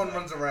light, everyone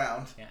runs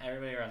around. Yeah,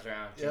 everybody runs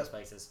around, changes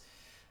places.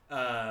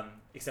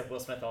 Except Will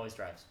Smith always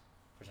drives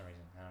for some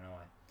reason. I don't know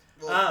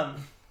why.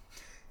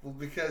 Well,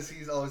 because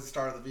he's always the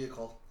star of the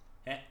vehicle.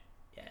 Yeah,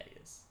 he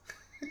is.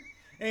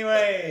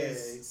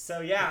 Anyways,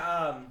 so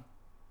yeah,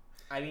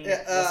 I mean,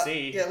 we'll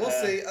see. Yeah, we'll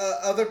see.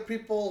 Other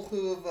people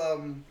who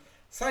have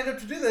signed up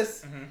to do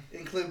this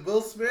include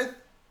Will Smith,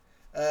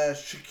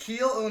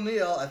 Shaquille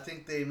O'Neal. I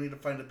think they need to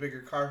find a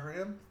bigger car for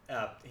him.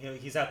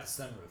 He's out the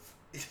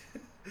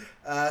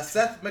sunroof.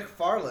 Seth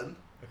MacFarlane.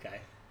 Okay.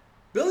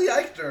 Billy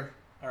Eichner.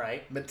 All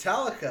right.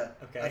 Metallica.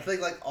 Okay. I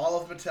think like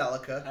all of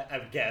Metallica. I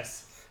would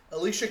guess.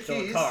 Alicia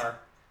Keys. Car.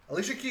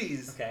 Alicia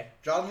Keys. Okay.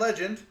 John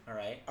Legend. All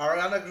right.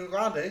 Ariana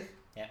Grande.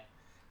 Yep.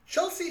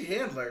 Chelsea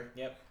Handler.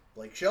 Yep.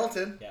 Blake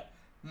Shelton. Yep.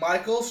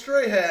 Michael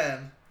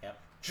Strahan. Yep.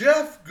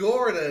 Jeff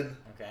Gordon.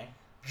 Okay.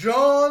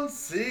 John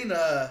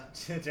Cena.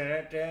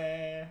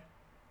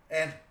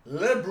 And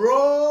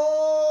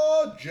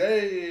LeBron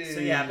James. So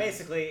yeah,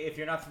 basically, if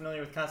you're not familiar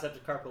with the concept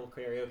of carpool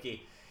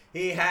karaoke,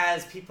 he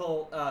has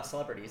people,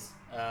 celebrities,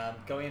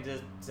 going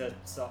into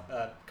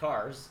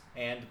cars,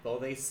 and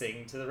they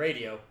sing to the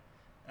radio.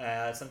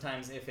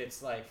 Sometimes if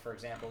it's like, for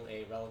example,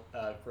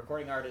 a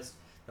recording artist,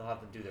 they'll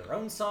have them do their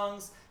own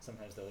songs.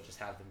 Sometimes they'll just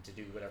have them to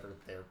do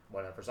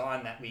whatever's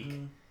on that week.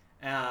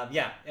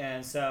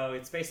 And so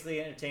it's basically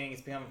entertaining.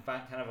 It's become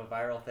kind of a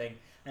viral thing.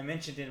 I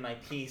mentioned in my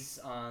piece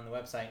on the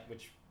website,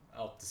 which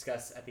I'll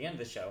discuss at the end of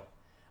the show.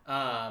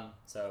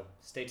 So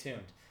stay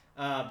tuned.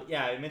 But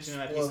yeah, I mentioned in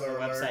my piece on the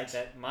website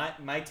that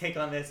my take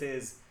on this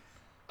is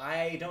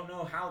I don't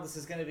know how this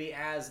is going to be,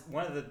 as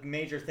one of the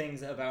major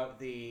things about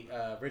the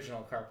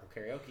original Carpool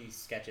Karaoke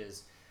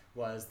sketches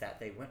was that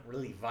they went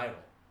really viral.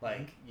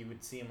 Like, you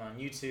would see them on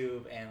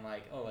YouTube, and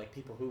like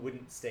people who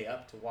wouldn't stay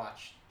up to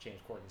watch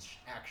James Corden's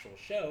actual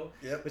show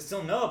would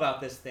still know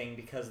about this thing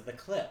because of the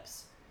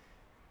clips.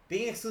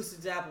 Being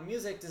exclusive to Apple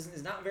Music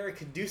is not very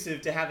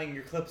conducive to having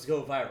your clips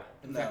go viral.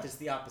 In fact, it's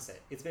the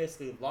opposite. It's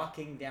basically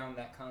locking down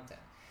that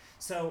content.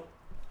 So,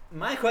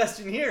 my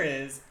question here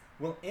is,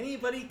 will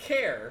anybody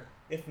care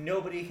if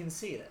nobody can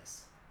see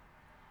this?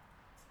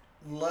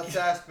 Let's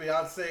ask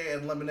Beyonce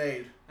and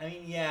Lemonade. I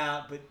mean,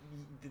 yeah, but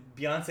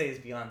Beyonce is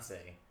Beyonce.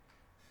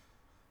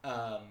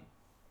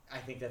 I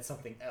think that's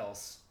something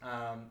else.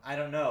 I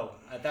don't know.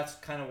 That's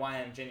kind of why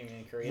I'm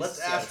genuinely curious. Let's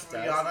ask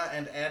Rihanna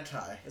and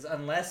Anti.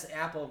 Unless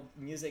Apple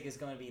Music is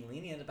going to be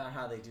lenient about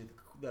how they do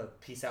the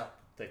piece out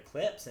the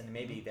clips, and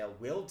maybe they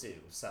will do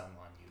some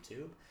on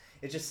YouTube.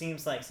 It just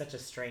seems like such a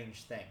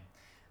strange thing.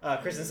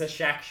 Kristen says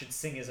Shaq should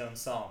sing his own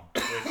song,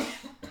 which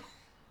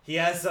he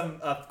has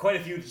quite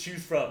a few to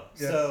choose from.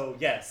 Yes. So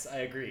yes, I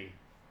agree.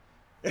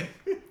 Yes.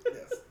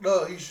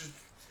 No, they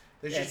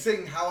should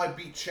sing "How I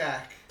Beat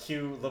Shaq."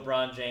 Cue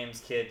LeBron James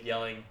kid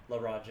yelling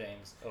LeBron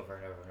James over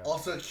and over and over.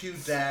 Also cue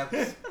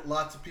dabs.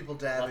 Lots of people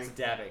dabbing. Lots of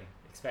dabbing.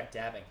 Expect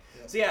dabbing.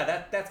 Yep. So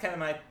yeah, that's kind of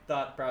my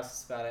thought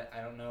process about it.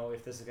 I don't know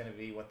if this is going to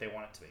be what they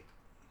want it to be.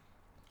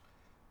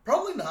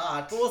 Probably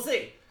not. But we'll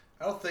see.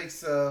 I don't think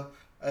so.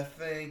 I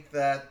think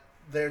that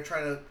they're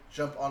trying to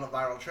jump on a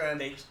viral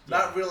trend,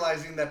 not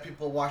realizing that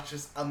people watch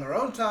this on their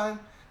own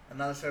time, and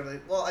not necessarily.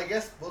 Well, I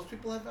guess most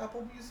people have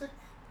Apple Music.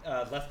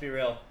 Let's be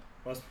real.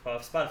 Most people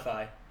have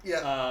Spotify.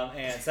 Yeah.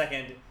 And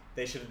second,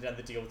 they should have done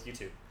the deal with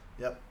YouTube.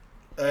 Yep.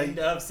 End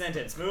of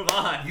sentence. Move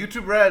on.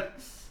 YouTube Red.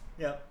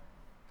 Yep.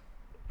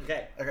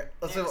 Okay.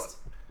 Let's move on.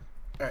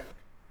 All right.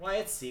 Why,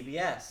 it's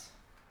CBS.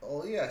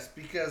 Oh yes,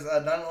 because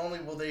not only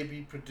will they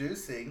be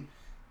producing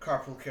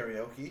Carpool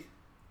Karaoke,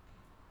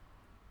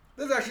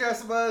 there's actually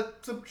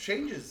some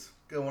changes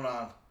going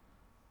on,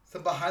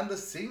 some behind the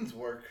scenes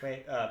work.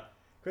 Wait,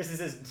 Kristen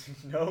says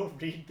no.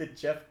 Read the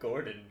Jeff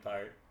Gordon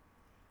part.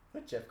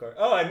 What Jeff Gordon?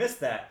 Oh, I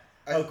missed that.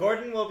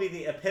 Gordon will be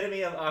the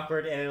epitome of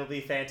awkward, and it'll be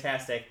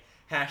fantastic.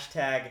 #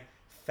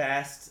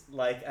 fast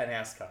like a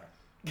NASCAR.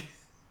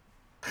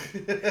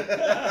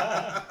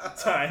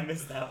 Sorry, I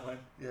missed that one.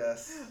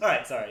 Yes. All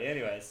right, sorry.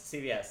 Anyways,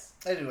 CBS.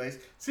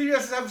 CBS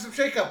is having some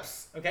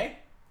shakeups. Okay,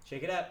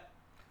 shake it up.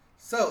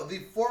 So, the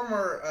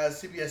former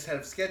CBS head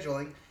of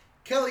scheduling,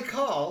 Kelly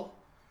Call,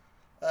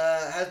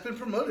 has been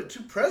promoted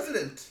to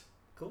president.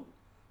 Cool.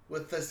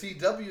 With the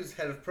CW's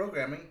head of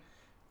programming,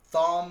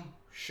 Thom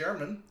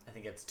Sherman. I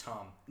think it's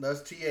Tom. No,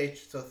 it's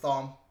TH, so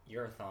Thom.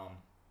 You're a Thom.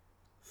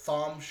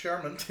 Thom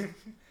Sherman.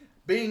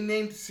 Being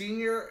named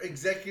Senior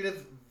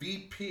Executive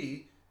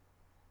VP.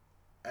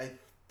 I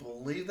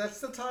believe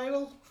that's the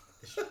title.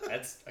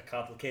 That's a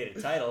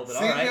complicated title, but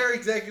Senior all right.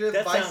 Executive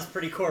That Vice... sounds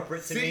pretty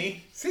corporate to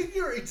me.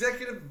 Senior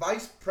Executive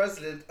Vice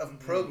President of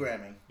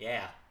Programming.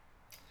 Yeah.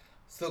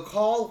 So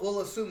Call will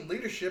assume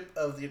leadership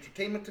of the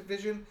entertainment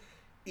division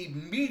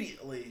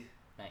immediately,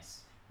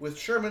 Nice. with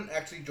Sherman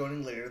actually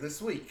joining later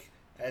this week,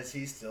 as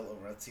he's still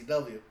over at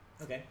CW.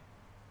 Okay.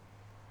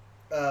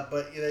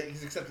 But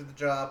he's accepted the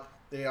job.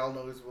 They all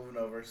know he's moving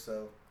over,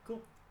 so...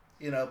 Cool.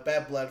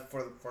 Bad blood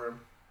for him.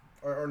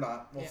 Or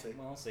not. We'll see.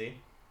 We'll see.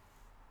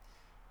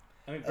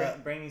 I mean,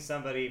 bringing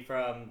somebody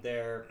from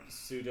their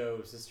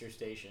pseudo sister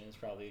station is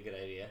probably a good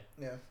idea.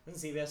 Yeah.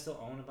 Doesn't CBS still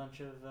own a bunch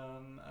of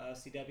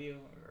CW,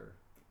 or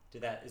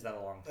is that a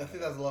long time? I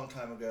think that was a long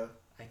time ago.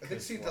 I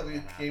think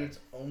CW became its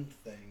own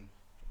thing.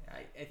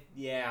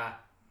 Yeah,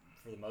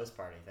 for the most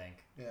part, I think.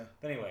 Yeah.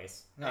 But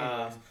anyways.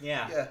 Yeah.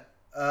 Yeah.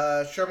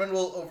 Sherman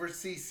will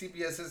oversee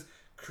CBS's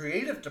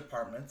creative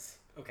departments,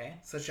 Okay.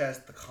 such as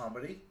the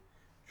comedy,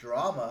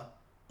 drama,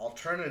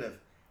 alternative,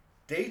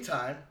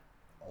 daytime,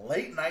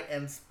 late night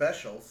and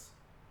specials.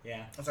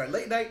 Yeah.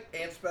 Late night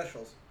and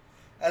specials,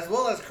 as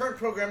well as current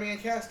programming and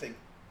casting.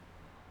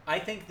 I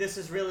think this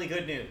is really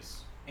good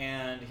news,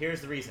 and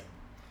here's the reason.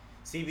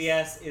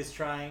 CBS is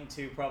trying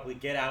to probably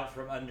get out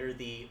from under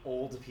the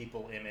old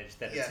people image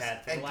that it's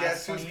had for the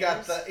last 20 years.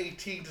 And guess who's got the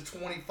 18 to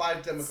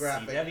 25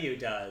 demographic? CW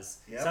does.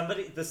 Yep.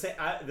 Somebody,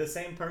 the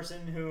same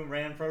person who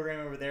ran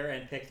programming over there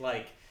and picked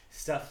like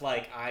stuff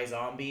like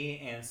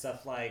iZombie and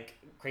stuff like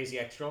Crazy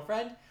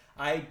Ex-Girlfriend.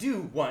 I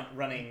do want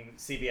running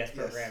CBS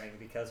programming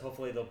because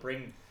hopefully they'll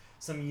bring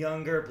some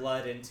younger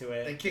blood into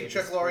it. And kick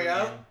Chuck Lorre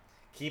out?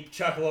 Keep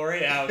Chuck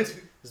Lorre out.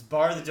 Just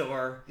bar the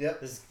door. Yep.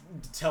 Just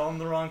tell him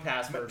the wrong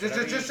password.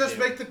 Just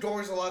make the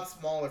doors a lot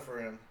smaller for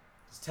him.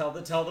 Just tell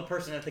the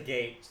person at the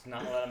gate to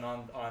not let him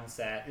on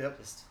set. Yep.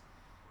 Just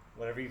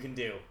whatever you can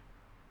do.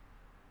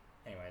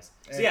 Anyways,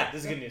 so yeah,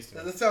 this is good news to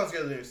me. This sounds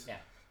good news. Yeah.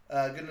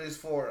 Good news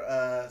for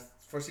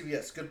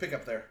CBS. Good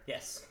pickup there.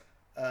 Yes.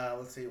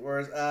 Let's see.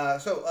 Whereas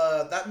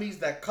that means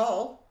that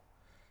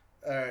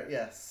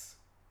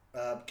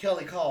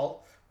Kelly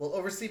Call will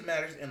oversee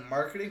matters in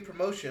marketing,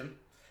 promotion,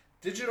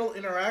 digital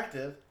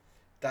interactive,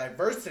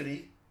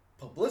 diversity,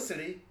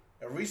 publicity,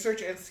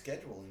 research, and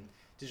scheduling.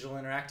 Digital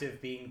interactive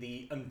being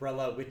the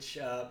umbrella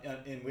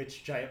in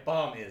which Giant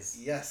Bomb is.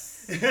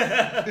 Yes.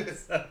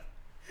 So,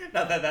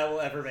 not that will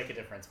ever make a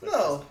difference. But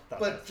no,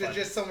 but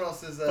just someone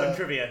else is fun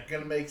trivia.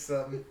 Gonna make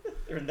some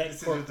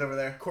decisions over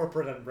there.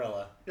 Corporate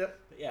umbrella. Yep.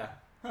 But yeah.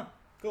 Huh.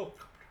 Cool.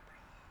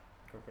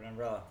 Corporate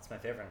umbrella. It's my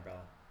favorite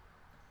umbrella.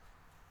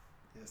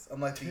 Yes,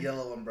 unlike the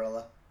yellow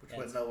umbrella, which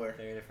went nowhere.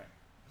 Very different.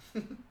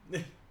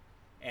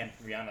 And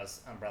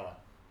Rihanna's umbrella.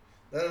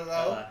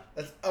 No.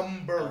 That's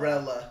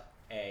umbrella.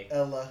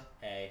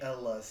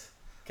 Ella's.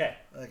 Okay.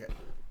 Okay.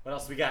 What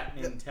else we got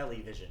in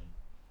television?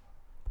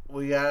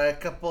 We got a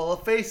couple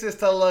of faces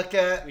to look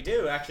at. We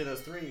do. Actually, those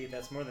three.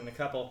 That's more than a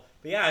couple.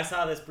 But yeah, I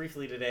saw this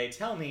briefly today.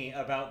 Tell me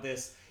about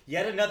this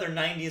yet another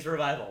 90s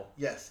revival.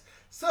 Yes.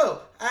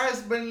 So,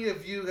 as many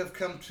of you have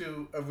come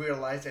to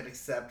realize and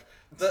accept,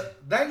 the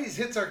 90s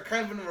hits are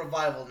kind of in a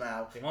revival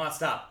now. They won't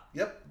stop.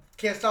 Yep.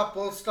 Can't stop,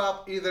 won't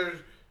stop. Either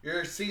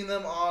you're seeing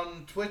them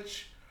on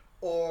Twitch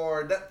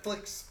or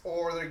Netflix,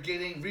 or they're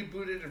getting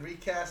rebooted and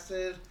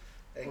recasted.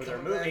 Or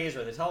their movies,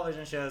 or their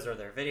television shows, or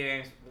their video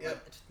games.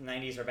 Yep.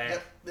 90s are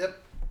back.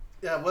 Yep.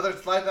 Yeah, whether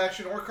it's live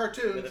action or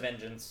cartoons. With a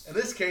vengeance. In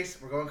this case,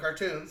 we're going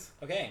cartoons.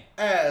 Okay.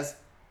 As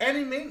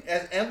Amblin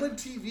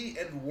TV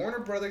and Warner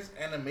Brothers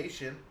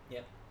Animation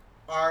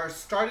are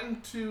starting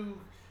to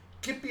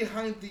get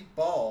behind the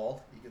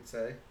ball, you could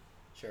say.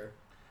 Sure.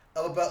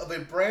 Of a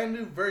brand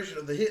new version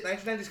of the hit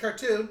 1990s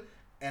cartoon,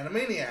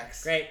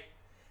 Animaniacs. Great.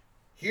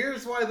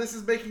 Here's why this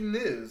is making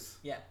news.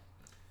 Yeah.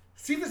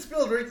 Steven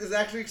Spielberg is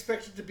actually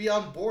expected to be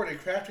on board in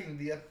crafting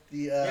the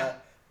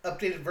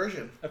updated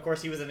version. Of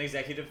course, he was an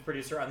executive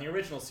producer on the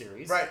original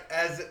series. Right,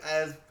 as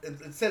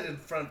it said in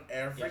front of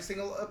every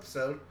single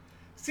episode,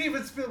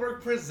 Steven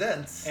Spielberg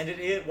presents. And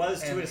it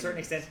was, to a certain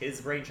extent, his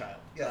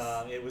brainchild.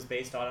 Yes. It was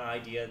based on an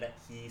idea that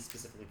he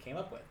specifically came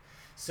up with.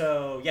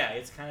 So, yeah,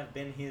 it's kind of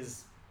been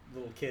his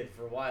little kid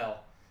for a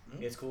while.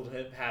 Mm-hmm. It's cool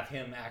to have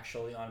him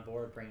actually on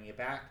board bringing it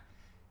back.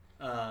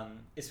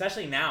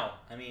 Especially now.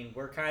 I mean,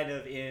 we're kind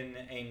of in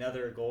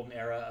another golden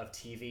era of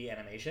TV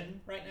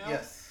animation right now.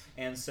 Yes.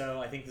 And so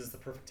I think this is the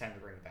perfect time to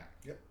bring it back.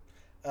 Yep.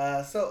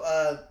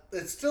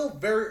 It's still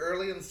very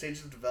early in the stage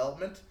of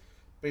development.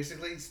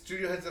 Basically,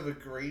 studio heads have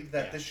agreed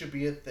that this should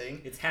be a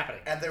thing. It's happening.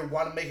 And they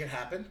want to make it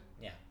happen.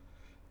 Yeah.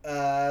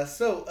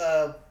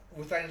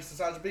 With Dynasty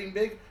Nostalgia being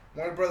big,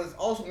 Warner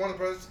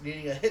Brothers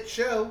needing a hit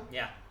show.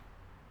 Yeah.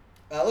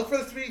 Look for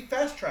this to be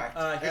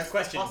fast-tracked here's the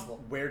question.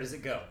 Possible. Where does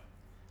it go?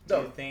 Do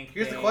you think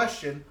here's the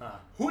question. Huh.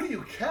 Who do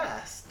you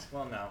cast?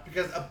 Well, no.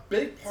 Because a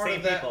big part Same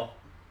of that... people.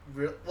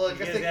 I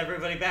guess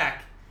everybody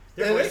back.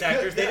 They're voice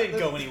actors. They didn't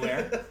go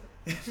anywhere.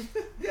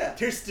 Yeah.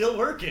 They're still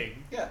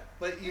working. Yeah,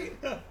 but you...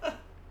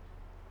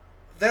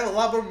 They have a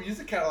lot more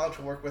music catalog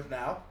to work with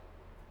now.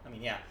 I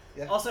mean, yeah.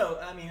 Also,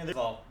 I mean,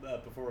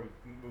 before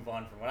we move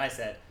on from what I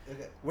said,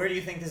 where do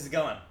you think this is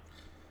going?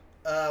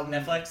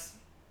 Netflix?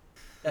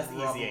 That's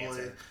the easy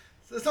answer.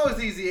 It's always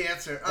the easy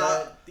answer.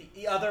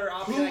 The other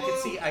option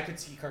Hulu. I could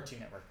see Cartoon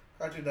Network.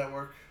 Cartoon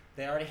Network.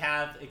 They already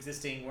have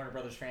existing Warner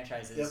Brothers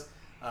franchises. Yep.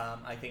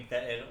 I think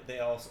that it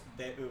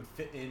would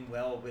fit in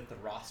well with the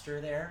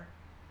roster there.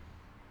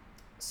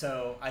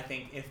 So I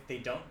think if they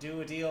don't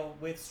do a deal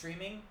with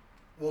streaming,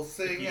 Well, if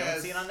you don't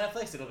see it on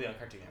Netflix, it'll be on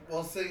Cartoon Network.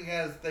 Well, seeing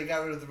as they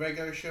got rid of the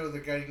regular show,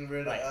 they're getting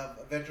rid of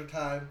Adventure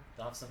Time.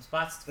 They'll have some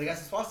spots. They got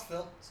some spots to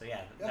fill. So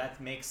yeah,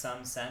 that makes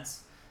some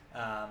sense.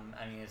 I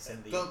mean, it's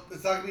in the.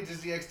 It's not gonna be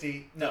Disney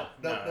XD. No.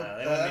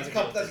 That's a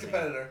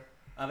competitor.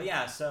 But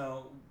yeah,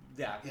 so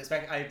yeah,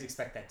 I'd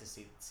expect that to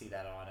see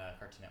that on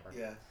Cartoon Network.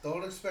 Yeah,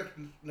 don't expect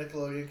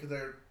Nickelodeon because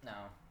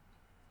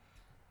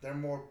they're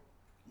more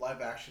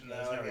live action now.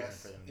 There's no I reason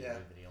guess. for them to do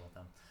the deal with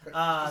them.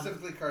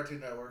 Specifically Cartoon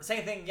Network.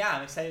 Second thing,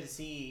 I'm excited to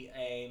see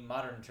a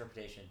modern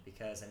interpretation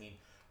because, I mean,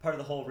 part of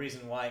the whole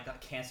reason why it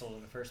got canceled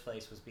in the first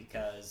place was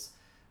because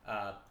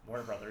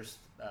Warner Brothers,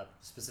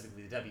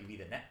 specifically the WB,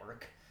 the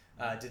network,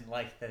 didn't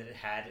like that it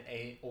had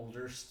a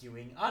older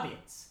skewing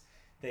audience.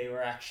 They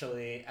were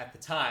actually, at the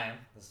time,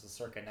 this was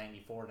circa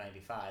 94,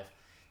 95,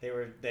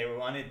 they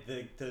wanted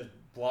the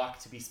block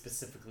to be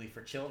specifically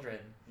for children,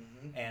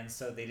 and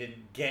so they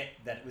didn't get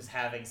that it was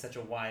having such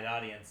a wide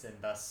audience, and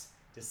thus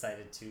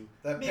decided to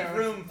make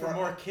room for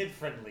more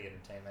kid-friendly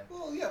entertainment.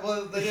 Well,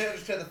 they didn't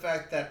understand the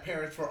fact that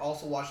parents were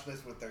also watching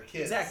this with their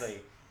kids. Exactly.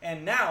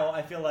 And now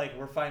I feel like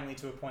we're finally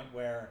to a point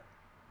where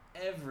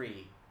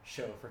every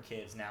show for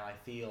kids now, I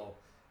feel,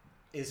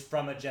 is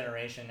from a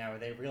generation now where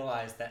they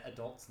realize that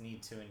adults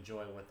need to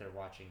enjoy what they're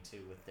watching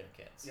too with their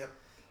kids. Yep.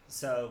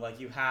 So like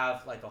you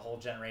have like a whole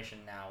generation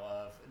now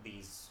of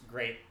these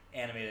great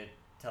animated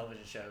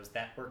television shows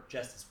that work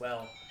just as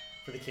well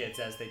for the kids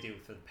as they do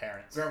for the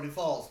parents. Gravity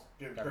Falls.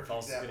 Gravity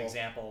Falls is a good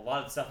example. A lot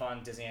of the stuff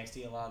on Disney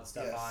XD and a lot of the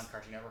stuff on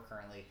Cartoon Network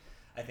currently,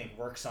 I think,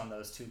 works on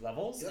those two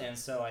levels. Yep. And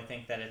so I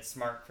think that it's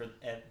smart for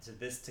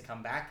this to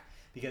come back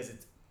because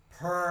it's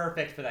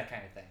perfect for that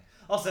kind of thing.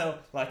 Also,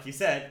 like you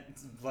said,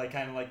 it's like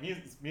kind of like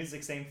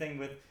music, same thing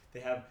with they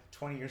have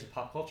 20 years of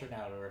pop culture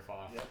now to riff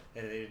off that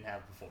they didn't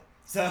have before.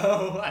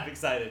 So I'm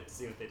excited to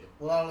see what they do.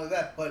 Well, not only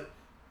that, but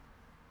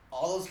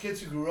all those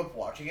kids who grew up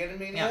watching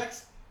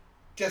Animaniacs,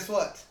 guess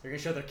what? They're going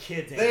to show their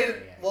kids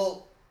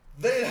Animaniacs.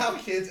 They have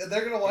kids, and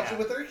they're going to watch it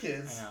with their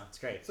kids. I know, it's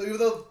great. So even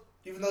though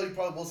you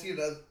probably will see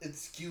it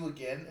skew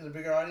again in a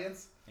bigger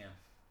audience,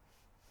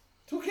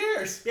 who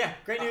cares? Yeah,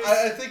 great news.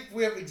 I think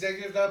we have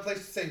executives now in place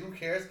to say who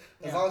cares,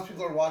 as long as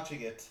people are watching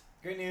it.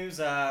 Great news.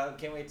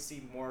 Can't wait to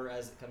see more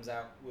as it comes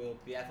out. We'll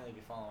definitely be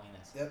following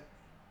this. Yep.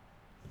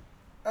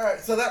 Alright,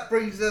 so that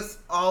brings us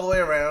all the way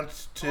around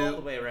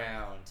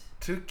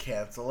to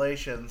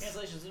cancellations.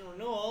 Cancellations and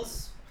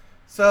renewals.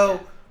 So,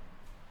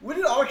 we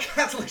did all our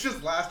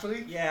cancellations last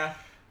week. Yeah.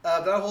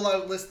 Not a whole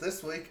lot of list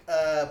this week.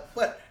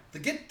 But The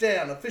Get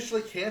Down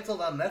officially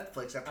canceled on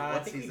Netflix after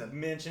one season. I think we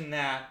mentioned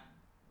that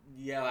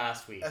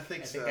last week. I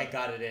think so. I think I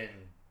got it in.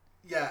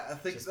 Yeah, I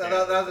think that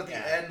was at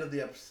the end of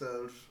the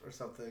episode or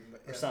something.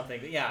 Or something,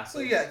 but yeah.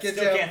 So Get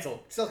Down. Canceled.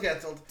 Still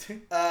canceled.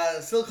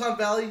 Silicon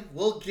Valley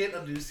will get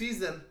a new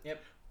season.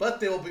 Yep. But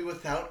they will be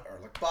without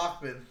Erlich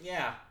Bachman.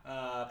 Yeah.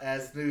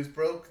 As news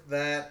broke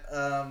that,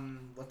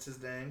 what's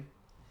his name?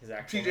 His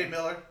actual TJ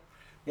Miller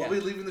will be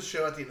leaving the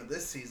show at the end of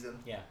this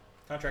season. Yeah.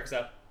 Contract's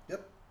up.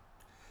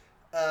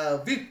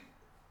 Yep. Veep,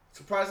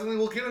 surprisingly,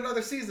 will get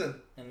another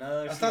season.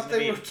 I thought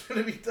they were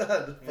going to be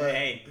done. But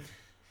hey,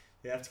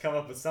 you have to come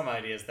up with some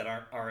ideas that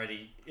aren't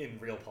already in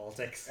real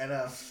politics. I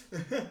know.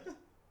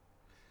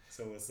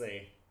 So we'll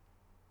see.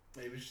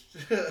 Maybe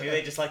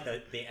they just like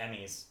the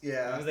Emmys. Yeah.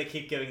 As long as they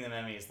keep giving them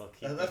Emmys, they'll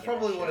keep. That's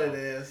probably what it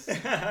is.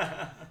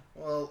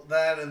 Well,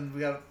 that and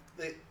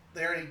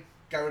they already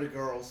got rid of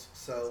girls,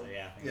 so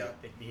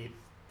they need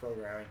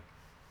programming.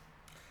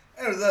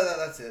 Anyway,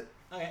 that's it.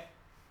 Okay,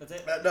 that's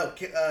it. No,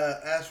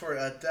 as for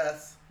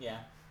deaths,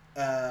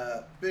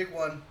 big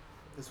one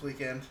this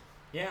weekend.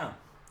 Yeah.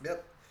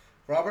 Yep.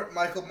 Robert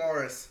Michael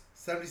Morris,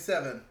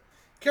 77,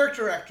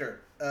 character actor,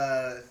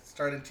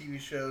 starred in TV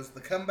shows The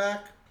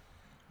Comeback,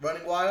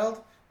 Running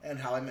Wild, and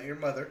How I Met Your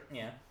Mother.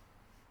 Yeah.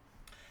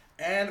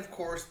 And, of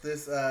course,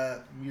 this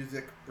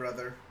music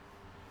brother,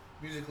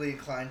 musically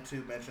inclined to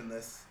mention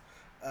this,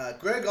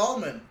 Greg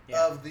Allman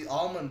of the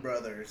Allman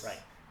Brothers. Right.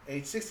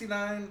 Age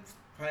 69,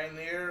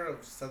 pioneer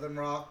of Southern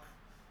rock,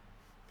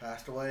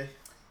 passed away.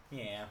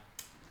 Yeah.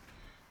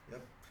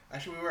 Yep.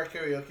 Actually, we were at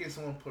karaoke and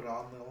someone put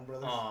on the Allman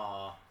Brothers.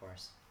 Aw, of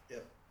course.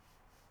 Yep.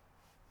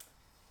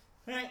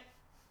 All right.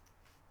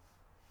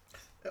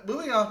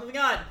 Moving on.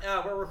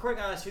 We're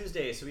recording on a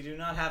Tuesday, so we do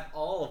not have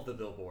all of the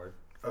Billboard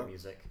for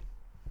music.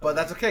 But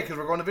that's okay, because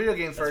we're going to video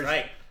games first. That's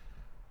right.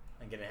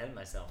 I'm getting ahead of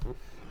myself.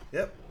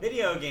 Yep.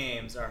 Video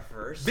games are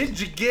first.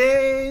 Video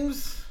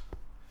games!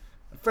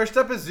 First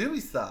up is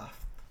Ubisoft.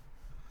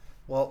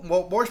 Well,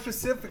 more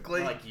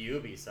specifically... Not like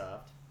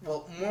Ubisoft.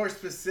 Well, more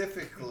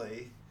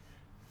specifically,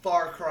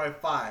 Far Cry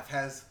 5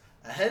 has,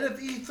 ahead of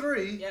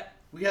E3,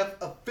 we have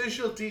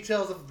official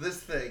details of this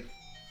thing.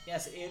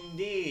 Yes,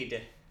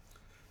 indeed.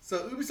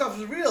 So Ubisoft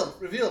has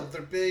revealed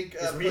their big...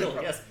 It's real,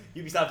 yes.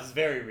 Ubisoft is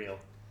very real.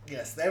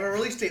 Yes, they have a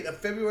release date of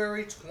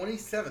February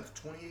 27th,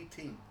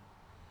 2018.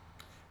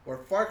 Where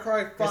Far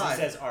Cry 5... Chrissy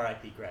says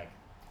R.I.P. Greg.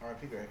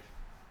 R.I.P. Greg.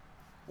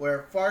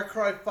 Where Far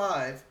Cry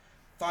 5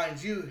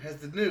 finds you as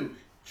the new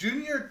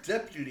junior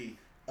deputy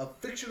of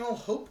fictional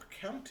Hope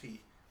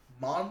County,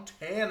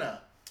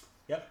 Montana.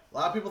 Yep. A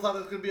lot of people thought it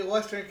was going to be a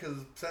Western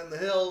because it's set in the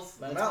hills.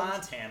 But the it's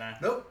mountains. Montana.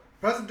 Nope.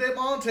 Present day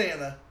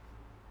Montana.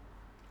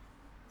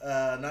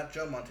 Not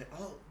Joe Montana.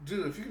 Oh,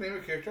 dude, if you can name a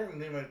character, I'm going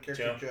to name my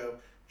character Joe.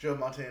 Joe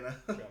Montana.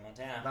 Joe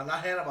Montana.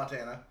 not Hannah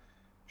Montana.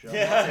 Joe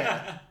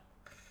Montana.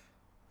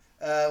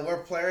 Where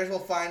players will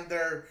find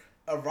their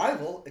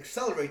arrival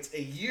accelerates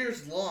a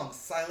years-long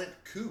silent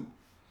coup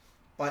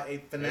by a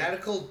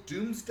fanatical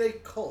doomsday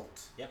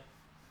cult. Yep.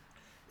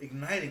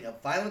 Igniting a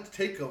violent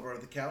takeover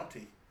of the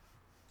county.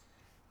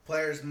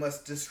 Players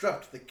must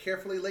disrupt the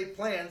carefully laid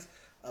plans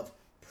of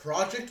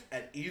Project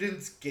at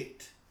Eden's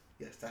Gate.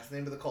 Yes, that's the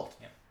name of the cult.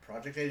 Yep.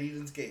 Project at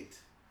Eden's Gate.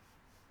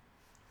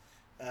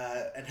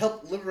 And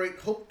help liberate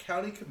Hope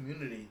County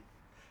community.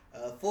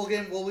 Full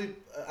game will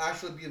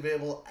actually be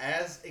available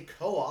as a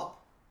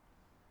co-op.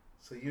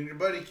 So you and your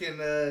buddy can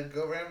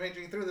go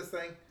rampaging through this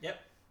thing. Yep.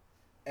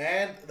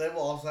 And they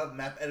will also have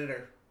map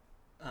editor.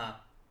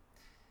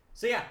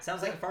 So yeah,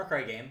 sounds like a Far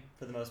Cry game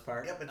for the most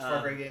part. Yep, it's a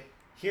Far Cry game.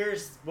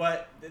 Here's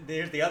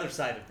the other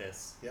side of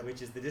this,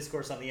 which is the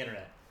discourse on the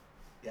internet.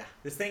 Yeah.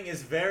 This thing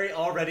is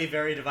already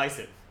very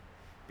divisive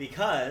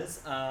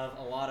because of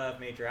a lot of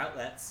major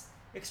outlets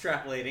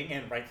extrapolating,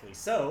 and rightfully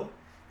so,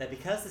 that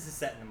because this is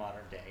set in the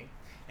modern day,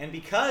 and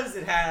because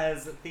it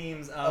has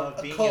themes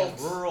of being in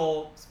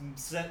rural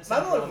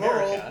not only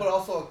America, rural, but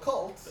also a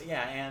cult.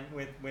 Yeah, and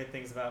with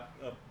things about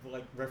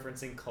like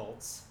referencing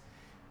cults.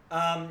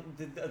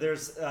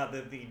 There's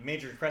the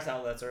major press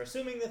outlets are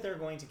assuming that they're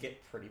going to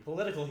get pretty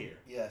political here.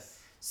 Yes.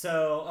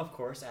 So, of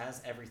course,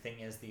 as everything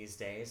is these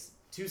days,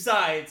 two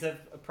sides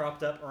have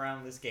propped up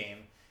around this game.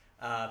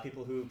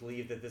 People who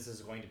believe that this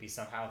is going to be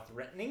somehow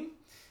threatening,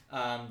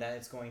 that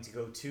it's going to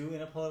go too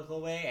in a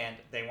political way, and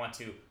they want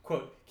to,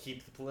 quote,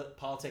 keep the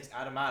politics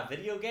out of my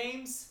video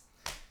games,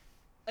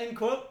 end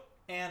quote.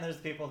 And there's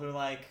people who are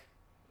like,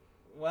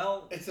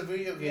 well, it's a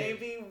video game.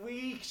 Maybe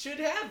we should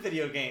have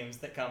video games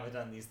that comment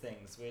on these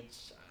things,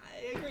 which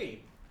I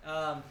agree.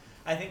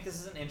 I think this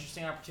is an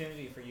interesting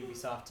opportunity for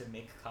Ubisoft to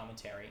make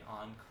commentary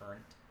on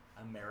current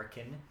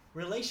American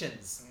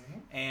relations. Mm-hmm.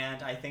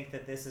 And I think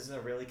that this is a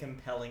really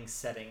compelling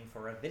setting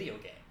for a video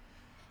game.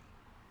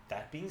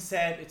 That being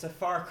said, it's a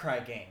Far Cry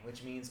game,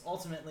 which means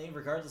ultimately,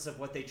 regardless of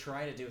what they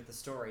try to do with the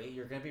story,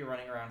 you're going to be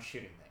running around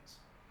shooting things.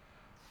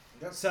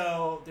 Yep.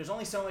 So there's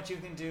only so much you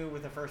can do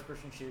with a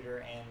first-person shooter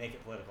and make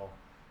it political.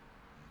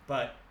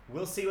 But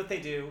we'll see what they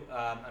do.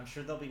 I'm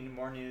sure there'll be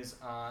more news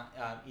on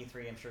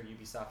E3. I'm sure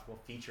Ubisoft will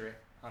feature it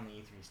on the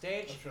E3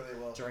 stage. I'm sure they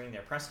will. During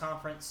their press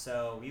conference.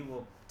 So we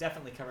will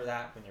definitely cover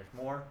that when there's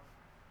more.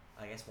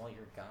 I guess while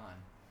you're gone.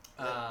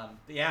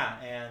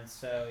 And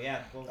so,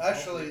 yeah. We'll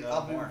actually,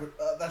 I'll be.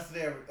 That's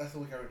the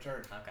week I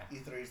return. Okay.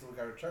 E3 is the week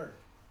I return.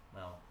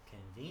 Well,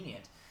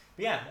 convenient.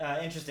 But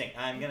yeah, interesting.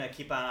 I'm gonna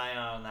keep an eye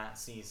on that.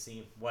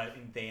 See what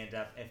they end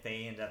up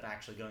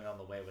actually going all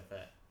the way with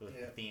the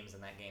themes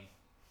in that game.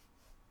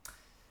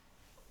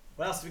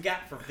 What else we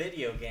got for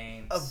video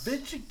games?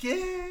 Video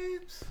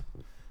games.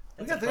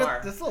 We got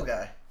this little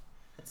guy.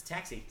 That's a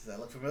taxi. Does that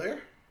look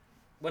familiar?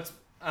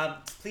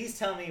 Please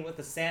tell me what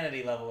the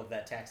sanity level of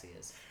that taxi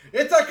is.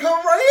 It's a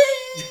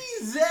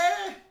crazy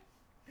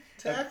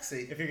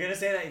taxi. If you're gonna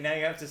say that, now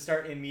you have to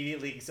start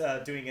immediately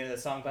doing a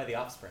song by The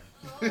Offspring.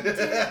 Oh, dude, and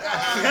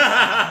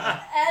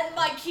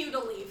my cue to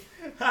leave.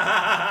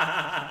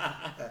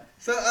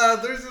 So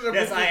there's an.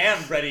 Yes, I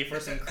am ready for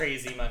some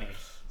crazy money.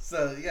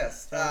 So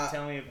yes.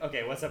 Tell me.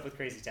 Okay, what's up with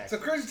Crazy Taxi?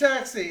 So Crazy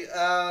Taxi,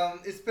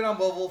 it's been on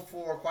mobile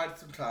for quite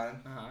some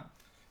time.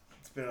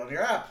 It's been on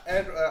your app,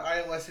 and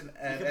iOS and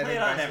Android. You can play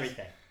it on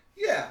everything.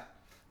 Yeah.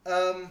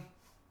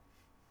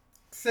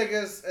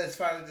 Sega's has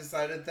finally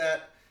decided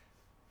that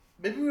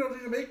maybe we don't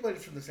need to make money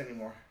from this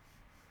anymore,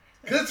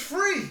 because it's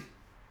free.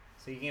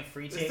 So you can get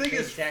free This thing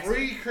is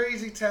free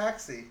Crazy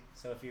Taxi.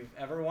 So if you've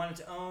ever wanted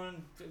to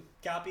own a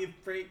copy of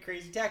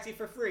Crazy Taxi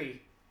for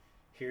free,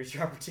 here's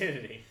your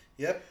opportunity.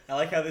 Yep. I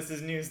like how this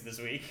is news this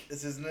week.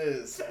 This is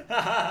news.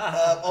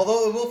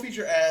 Although it will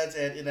feature ads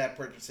and in-app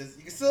purchases,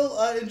 you can still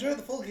enjoy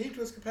the full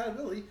GameTwist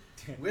compatibility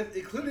with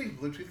including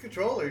Bluetooth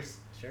controllers.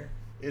 Sure.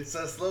 It's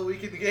a slow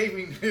week in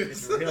gaming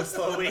news. It's a real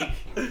slow week.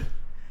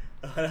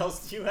 What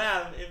else do you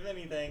have, if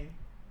anything?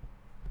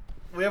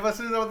 We have us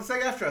with the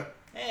SAG-AFTRA.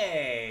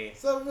 Hey.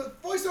 So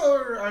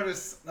voiceover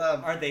artists.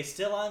 Are they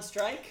still on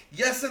strike?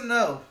 Yes and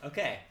no.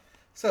 Okay.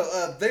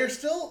 So they're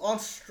still on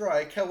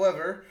strike.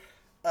 However,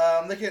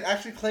 they can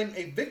actually claim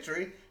a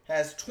victory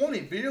as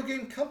 20 video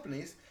game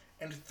companies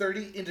and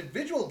 30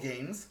 individual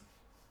games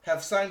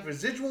have signed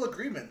residual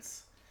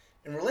agreements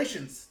in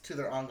relations to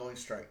their ongoing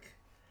strike.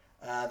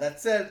 That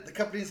said, the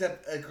companies have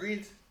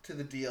agreed to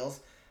the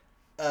deals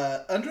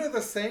under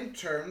the same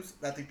terms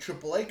that the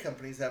AAA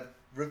companies have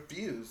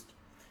refused,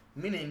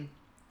 meaning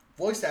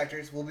voice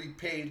actors will be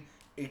paid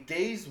a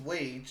day's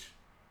wage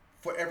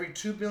for every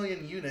 2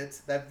 million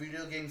units that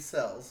video game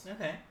sells,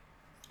 Okay.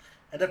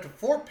 and up to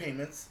 4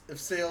 payments if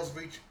sales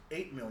reach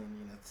 8 million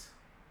units.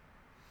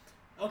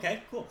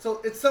 Okay, cool.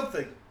 So it's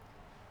something.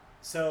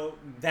 So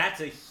that's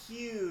a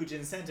huge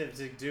incentive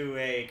to do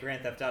a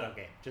Grand Theft Auto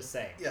game. Just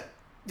saying.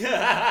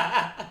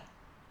 Yeah.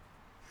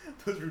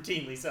 Those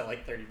routinely sell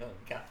like 30 million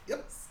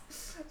copies.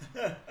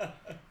 Yep.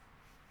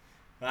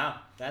 Wow,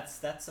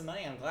 that's some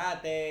money. I'm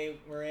glad they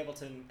were able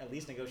to at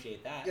least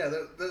negotiate that. Yeah,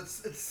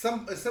 it's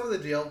some of the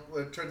deal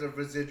in terms of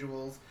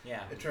residuals.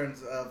 Yeah. In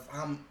terms of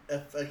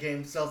if a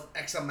game sells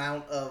X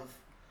amount of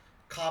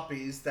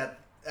copies, that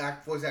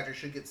voice actor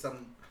should get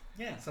something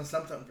in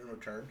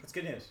return. That's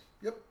good news.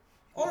 Yep.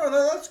 Oh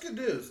no, that's good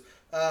news.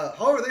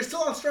 However, they're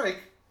still on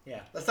strike.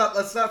 Yeah. Let's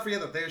not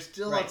forget that they're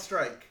still on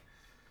strike.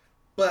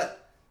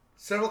 But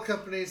several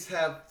companies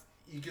have,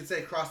 you could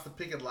say, crossed the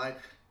picket line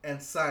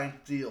and signed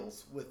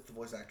deals with the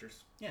voice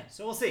actors. Yeah.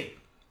 So we'll see.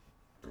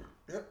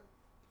 Yep.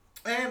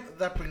 And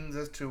that brings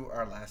us to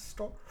our last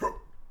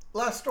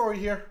story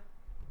here.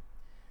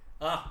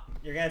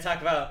 You're gonna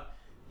talk about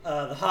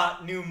the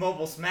hot new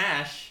mobile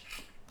smash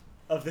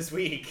of this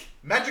week.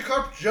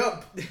 Magikarp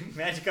Jump.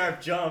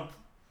 Magikarp Jump.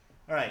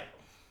 All right.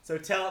 So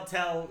tell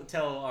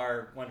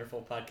our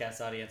wonderful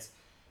podcast audience,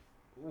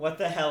 what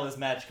the hell is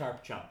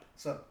Magikarp Jump?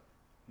 So,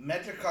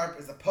 Magikarp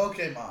is a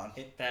Pokemon.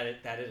 That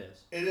it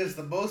is. It is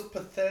the most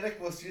pathetic,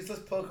 most useless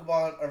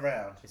Pokemon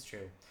around. It's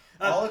true.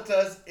 All it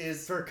does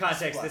is... For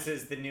context, splash. this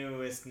is the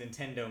newest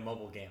Nintendo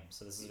mobile game.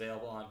 So this is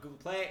available on Google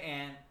Play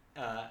and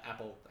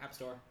Apple App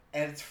Store.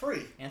 And it's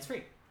free. And it's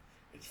free.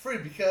 It's free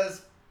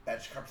because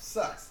Magikarp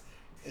sucks.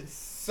 It's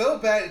so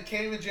bad it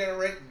can't even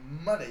generate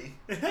money.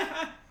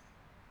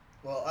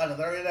 Well, I know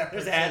there are in-app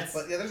There's purchases, ads.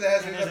 but yeah, there's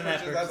ads. And There's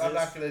there's in-app in-app purchases. I'm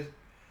not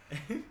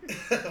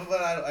gonna. But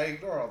I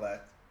ignore all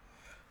that.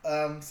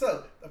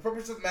 So the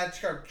purpose of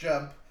Magikarp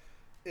Jump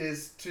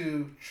is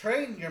to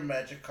train your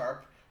Magikarp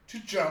to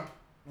jump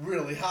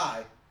really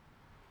high.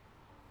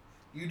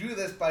 You do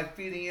this by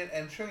feeding it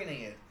and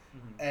training it,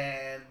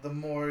 and the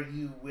more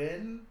you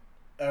win,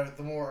 or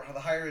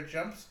the higher it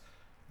jumps,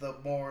 the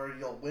more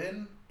you'll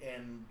win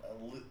in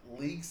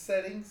league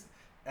settings,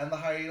 and the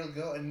higher you'll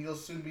go, and you'll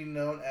soon be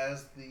known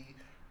as the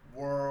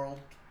World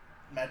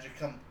Magikarp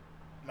Jump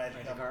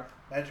Master.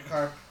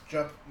 Magikarp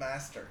Jump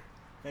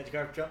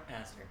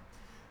Master.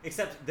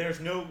 Except there's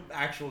no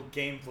actual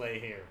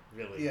gameplay here,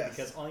 really. Yes.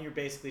 Because all you're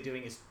basically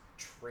doing is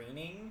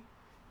training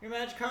your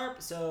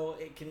Magikarp, so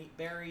it can eat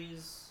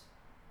berries.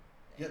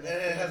 Yeah, and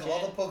it has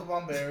all the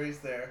Pokemon berries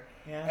there.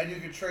 Yeah. And you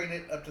can train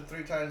it up to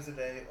 3 times a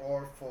day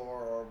or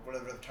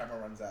whatever the timer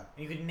runs out.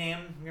 And you can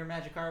name your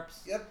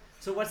Magikarps. Yep.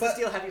 So what's the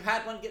deal? Have you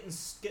had one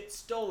get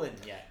stolen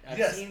yet? I've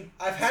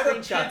had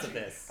screenshots of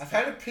this. I've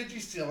had a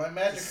Pidgey steal my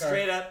Magikarp. Just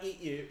straight up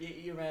eat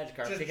your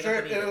Magikarp. Just pick it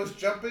up and eat it was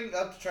jumping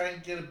up to try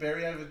and get a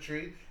berry out of a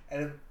tree,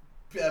 and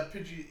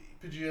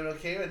Pidgeotto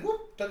came and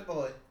whoop, took it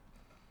away.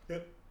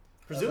 Yep.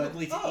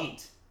 Presumably like, to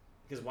eat,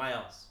 because why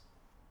else?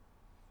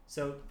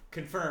 So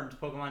confirmed,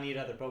 Pokemon eat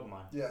other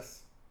Pokemon.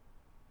 Yes.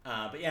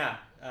 But yeah,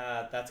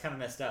 that's kind of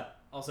messed up.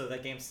 Also,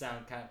 that game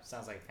sounds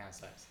like it kind of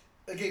sucks.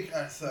 The game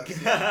kind of sucks.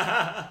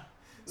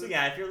 So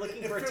yeah, if you're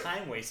looking for a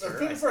time waster, if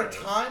you're looking for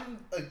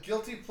a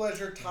guilty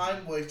pleasure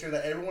time waster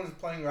that everyone is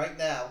playing right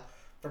now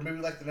for maybe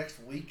like the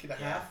next week and a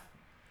half,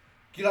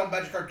 get on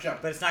Magikarp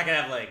Jump. But it's not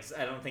gonna have legs.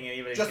 I don't think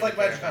anybody's just gonna like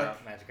care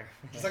Magikarp. about Magikarp.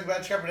 Just like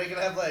Magikarp, it ain't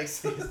gonna have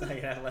legs. It's not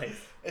gonna have legs.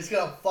 It's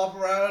gonna flop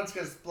around. It's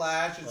gonna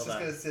splash. It's Well just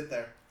done. gonna sit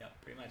there.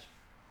 Yep, pretty much.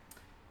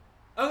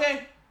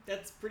 Okay,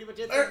 that's pretty much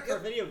it for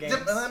video games.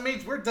 Yep, and that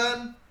means we're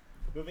done.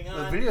 Moving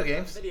on. With video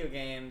games. Video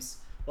games.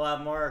 We'll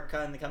have more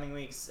in the coming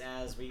weeks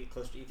as we get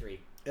closer to E3.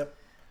 Yep.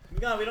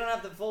 Moving on, we don't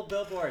have the full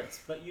billboards,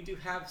 but you do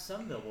have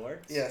some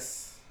billboards.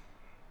 Yes.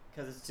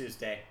 Because it's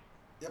Tuesday.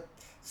 Yep.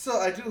 So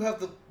I do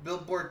have the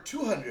Billboard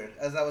 200,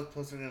 as I was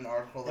posted in an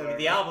article. That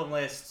The album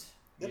list.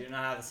 Yep. You do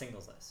not have the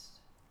singles list.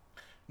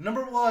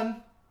 Number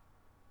 1,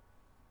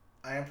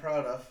 I am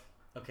proud of.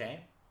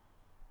 Okay.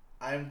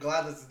 I am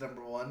glad this is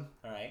number 1.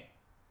 All right.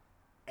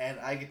 And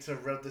I get to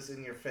rub this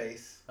in your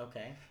face.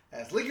 Okay.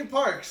 As Linkin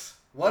Park's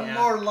One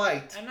More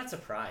Light I'm not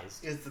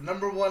surprised. is the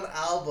number 1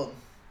 album.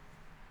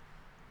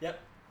 Yep.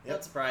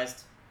 Not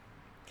surprised.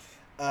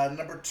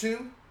 Number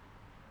 2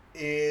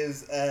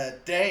 is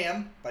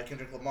Damn by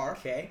Kendrick Lamar.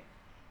 Okay.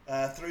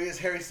 3 is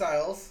Harry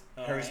Styles.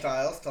 Alright.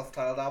 Styles,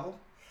 self-titled album.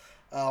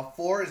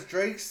 4 is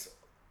Drake's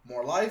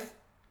More Life.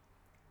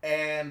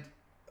 And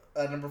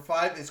number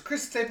 5 is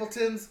Chris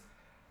Stapleton's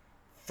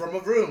From a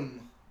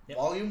Room,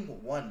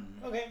 Volume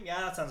 1. Okay,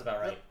 yeah, that sounds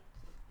about right.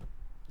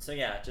 So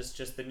yeah,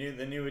 just the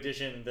new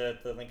edition, the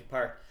Linkin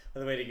Park. By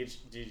the way, did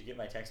you get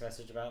my text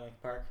message about Linkin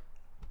Park?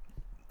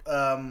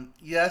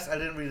 Yes, I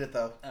didn't read it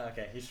though. Oh,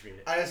 okay, you should read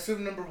it. I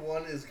assume number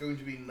 1 is going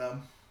to be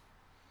Numb.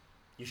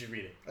 You should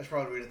read it. I should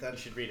probably read it then. You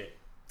should read it.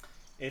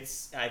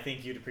 I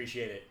think you'd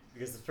appreciate it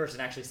because this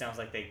person actually sounds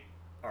like they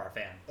are a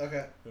fan.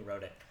 Okay. Who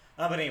wrote it?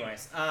 But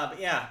anyways,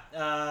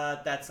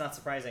 that's not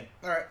surprising.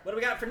 All right. What do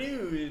we got for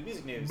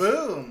music news?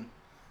 Boom.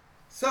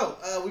 So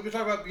we've been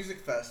talking about music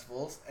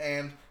festivals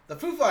and the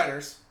Foo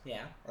Fighters.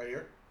 Yeah. Right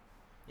here.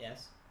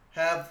 Yes.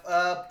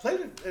 have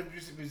played at a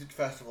music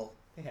festival.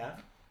 They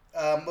have.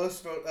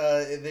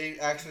 They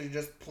actually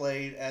just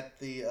played at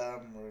the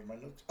where are my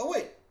notes? Oh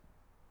wait,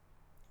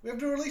 we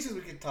have new releases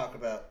we could talk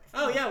about.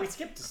 Oh yeah, we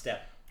skipped a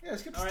step. Yeah,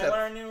 skip a All right, step. what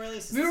are our new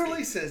releases? New this week?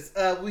 releases.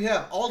 We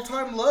have All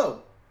Time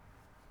Low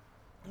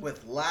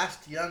with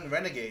Last Young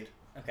Renegade.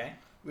 Okay.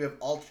 We have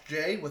Alt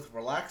J with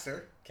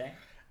Relaxer. Okay.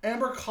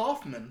 Amber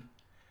Kaufman,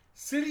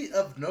 City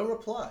of No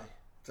Reply.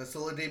 It's a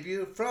solo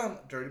debut from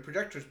Dirty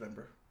Projectors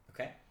member.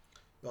 Okay.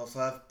 We also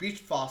have Beach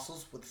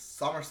Fossils with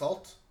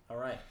Somersault. All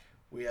right.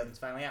 We have It's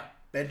finally out.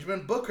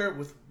 Benjamin Booker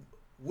with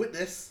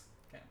Witness.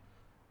 Okay.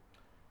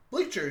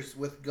 Bleachers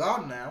with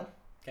Gone Now.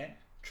 Okay.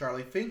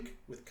 Charlie Fink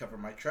with Cover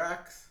My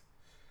Tracks.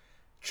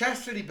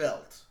 Chastity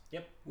Belt.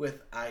 Yep.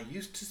 With I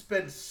Used to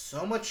Spend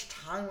So Much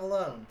Time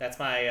Alone. That's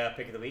my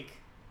pick of the week.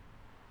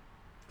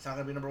 It's not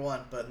going to be number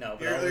one, but No,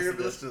 but you're I'll going to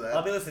listen listen to I'll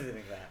that. be listening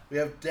to that. We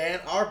have Dan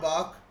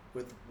Arbach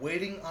with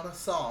Waiting on a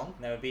Song.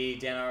 And that would be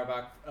Dan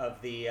Auerbach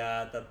of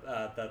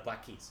the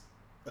Black Keys.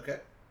 Okay.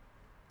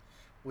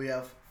 We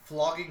have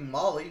Flogging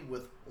Molly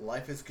with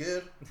Life is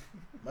Good.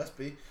 Must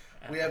be.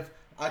 We have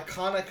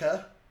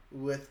Iconica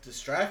with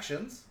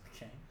Distractions.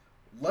 Okay.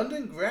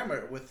 London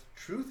Grammar with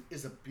Truth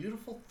is a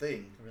Beautiful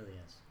Thing. It really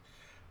is.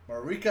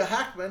 Marika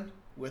Hackman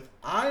with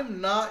I'm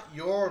Not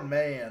Your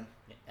Man.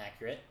 Yeah,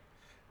 accurate.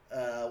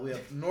 We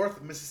have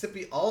North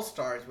Mississippi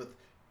All-Stars with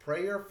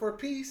Prayer for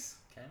Peace.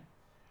 Okay.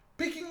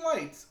 Picking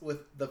Lights with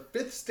The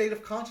Fifth State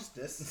of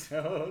Consciousness. Oh,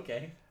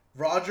 okay.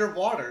 Roger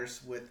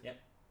Waters with Yep.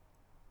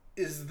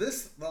 Is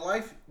This the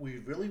Life We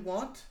Really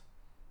Want?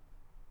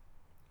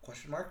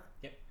 Question mark.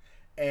 Yep.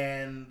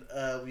 And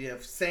we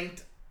have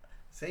Saint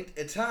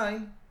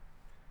Etienne.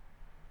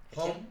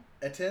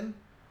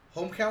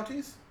 Home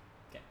Counties.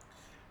 Okay.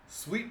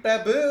 Sweet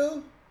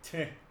Baboo.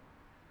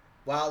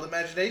 Wild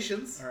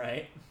Imaginations. All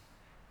right.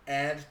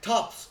 And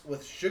Tops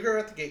with Sugar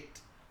at the Gate.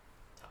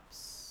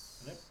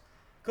 Tops. Yep.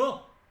 Cool.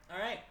 All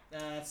right.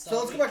 So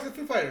let's go back to the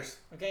Foo Fighters.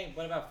 Okay.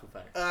 What about Foo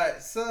Fighters?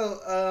 Alright,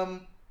 so,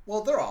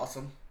 well, they're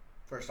awesome,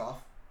 first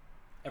off.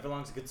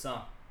 Everlong's a good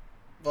song.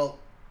 Well,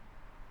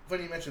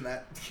 funny you mention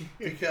that,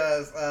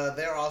 because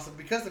they're awesome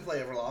because they play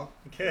Everlong.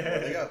 There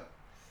they go.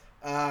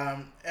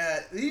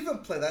 They even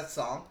play that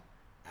song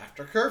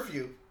after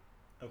curfew.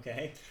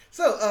 Okay.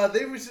 So,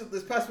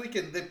 this past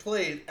weekend, they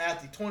played at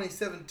the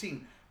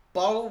 2017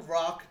 Bottle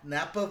Rock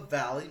Napa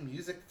Valley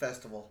Music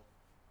Festival.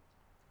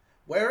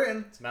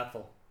 Wherein It's a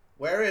mouthful.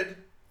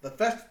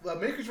 the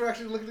makers were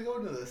actually looking to go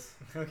into this.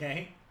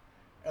 Okay.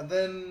 And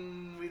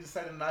then we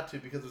decided not to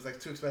because it was like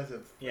too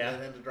expensive for Yeah.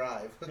 them to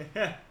drive.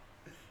 Where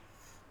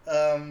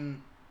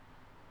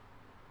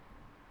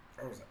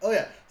was it? Oh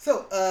yeah.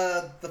 So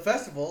the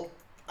festival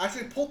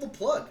actually pulled the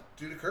plug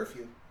due to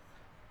curfew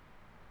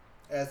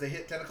as they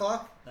hit 10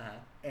 o'clock, Uh-huh.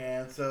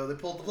 and so they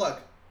pulled the plug.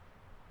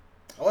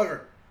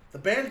 However, the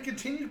band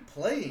continued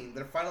playing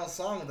their final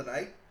song of the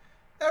night,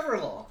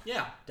 Everlong,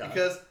 Yeah. Duh.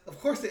 because of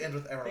course they end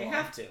with Everlong. they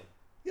have to.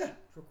 Yeah.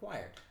 It's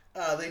required.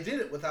 They did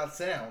it without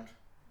sound,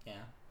 Yeah.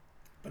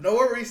 but no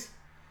worries,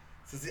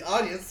 since the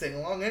audience sang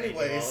along They knew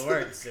anyways. all the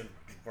words. It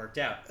worked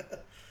out.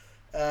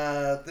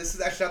 This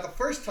is actually not the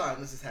first time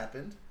this has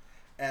happened,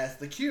 as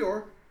The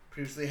Cure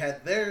previously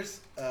had their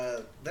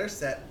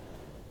set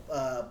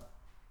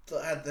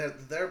had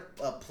their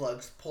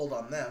plugs pulled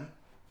on them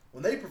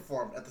when they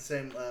performed at the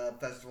same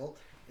festival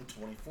in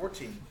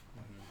 2014.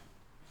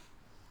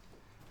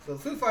 So the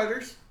Foo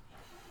Fighters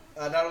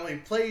not only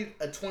played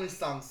a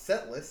 20-song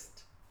set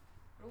list,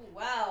 Ooh,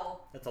 wow.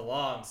 That's a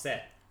long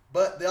set.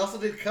 but they also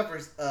did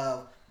covers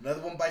of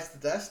Another One Bites the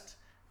Dust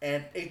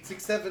and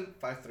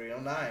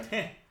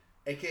 867-5309,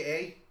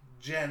 aka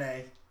Jen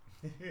A.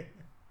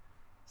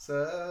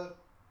 So,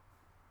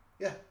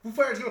 yeah, Foo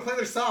Fighters gonna play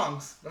their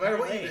songs no matter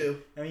what you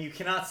do. I mean, you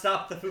cannot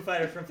stop the Foo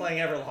Fighters from playing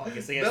Everlong.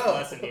 Is I guess No. the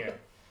lesson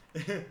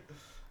here.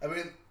 I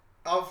mean,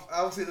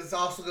 obviously this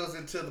also goes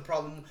into the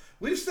problem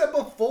we've said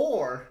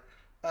before.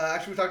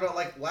 Actually, we talked about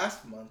like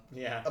last month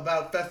Yeah.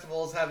 about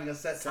festivals having a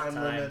set time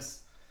limit.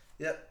 Times.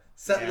 Yep,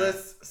 set Yeah.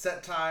 lists,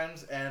 set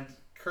times, and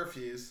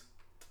curfews.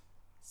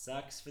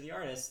 Sucks for the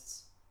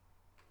artists.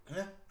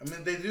 Yeah, I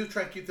mean they do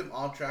try and keep them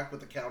on track with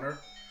the counter,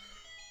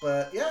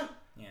 but yeah,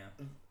 Yeah.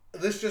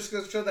 this just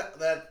goes to show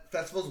that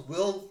festivals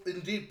will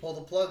indeed pull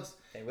the plugs.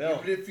 They will.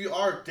 Even if you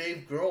are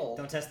Dave Grohl.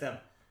 Don't test them.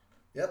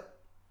 Yep.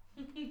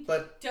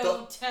 But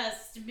Don't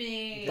test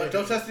me. But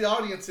don't test the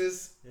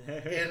audiences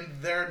in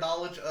their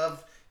knowledge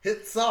of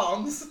hit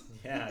songs.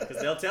 Yeah,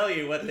 because they'll tell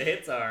you what the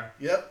hits are.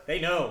 Yep. They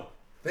know.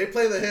 They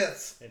play the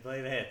hits. They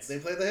play the hits. They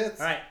play the hits.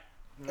 All right.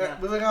 All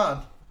right, moving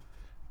on.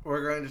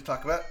 We're going to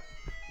talk about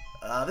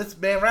this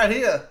man right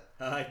here.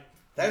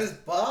 That is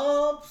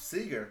Bob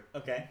Seger.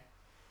 Okay.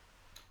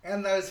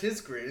 And that is his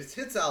greatest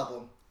hits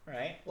album. All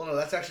right. Well, no,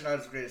 that's actually not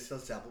his greatest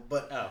hits album,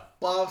 but Oh.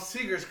 Bob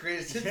Seger's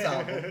greatest hits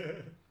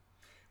album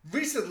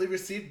recently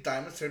received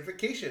Diamond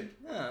certification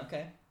Oh,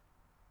 okay.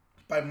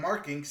 by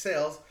marking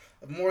sales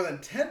of more than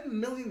 10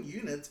 million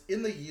units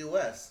in the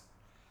U.S.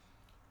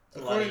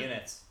 That's a lot of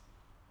units.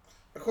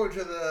 According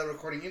to the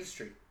recording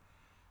industry.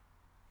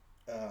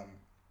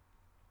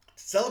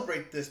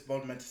 celebrate this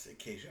momentous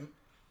occasion,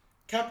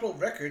 Capitol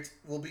Records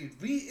will be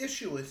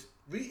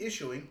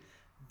reissuing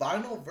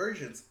vinyl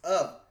versions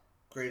of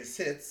Greatest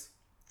Hits,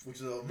 which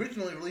was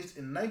originally released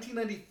in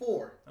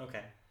 1994.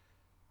 Okay.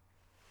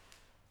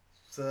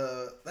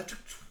 So that took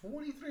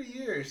 23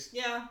 years.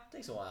 Yeah,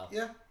 takes a while.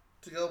 Yeah,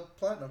 to go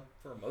platinum.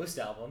 For most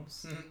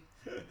albums.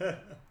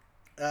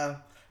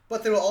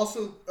 But they will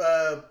also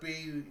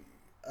be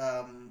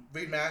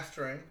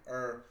remastering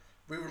or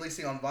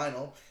re-releasing on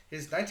vinyl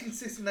his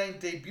 1969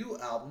 debut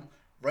album,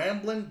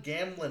 Ramblin'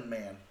 Gamblin'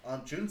 Man,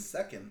 on June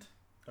 2nd.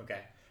 Okay.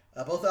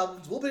 Both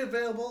albums will be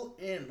available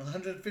in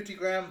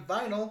 150-gram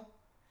vinyl,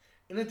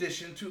 in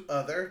addition to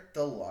other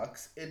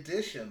deluxe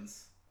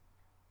editions.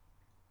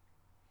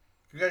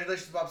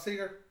 Congratulations, Bob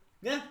Seger.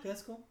 Yeah,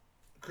 that's cool.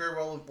 Career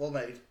well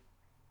made.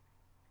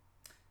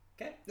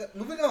 Okay. Yeah,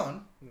 moving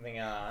on. Moving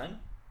on.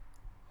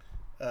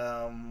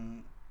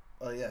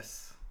 Oh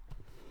yes.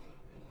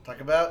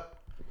 Talk about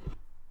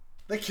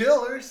the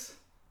Killers.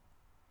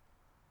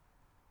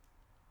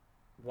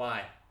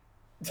 Why?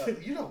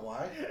 You know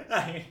why?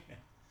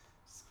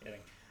 Just kidding.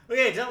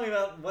 Okay, tell me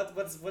about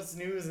what's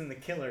news in the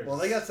Killers. Well,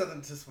 they got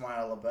something to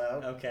smile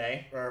about.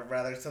 Okay. Or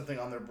rather, something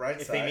on their bright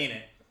If side. they mean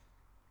it.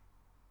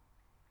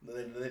 They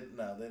didn't mean it.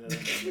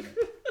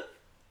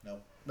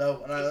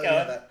 No, I'm not Keep looking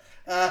at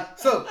that.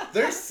 So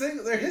their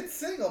hit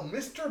single,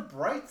 Mr.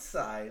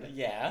 Brightside,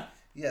 Yeah.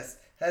 yes,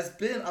 has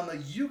been on the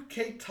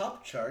UK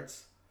top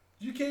charts,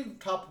 UK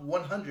top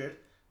 100.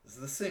 This is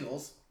the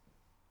singles.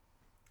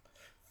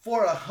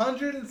 For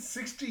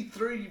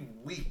 163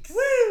 weeks.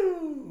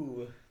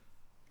 Woo!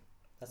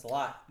 That's a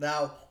lot.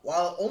 Now,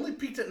 while it only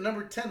peaked at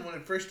number 10 when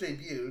it first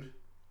debuted,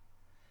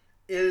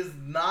 it is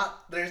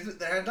not. There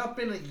has not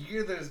been a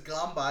year that has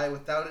gone by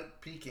without it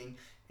peaking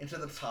into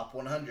the top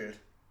 100.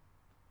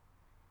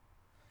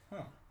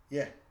 Huh.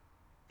 Yeah.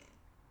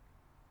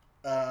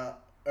 The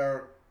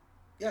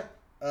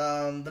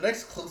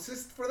next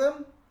closest for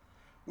them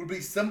would be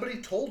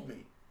Somebody Told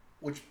Me,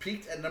 which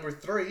peaked at number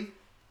 3,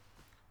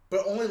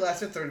 but only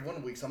lasted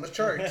 31 weeks on the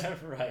chart.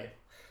 Right.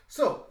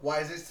 So, why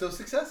is it so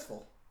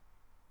successful?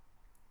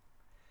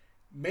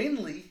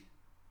 Mainly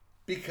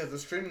because of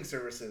streaming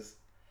services,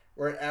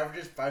 where it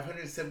averages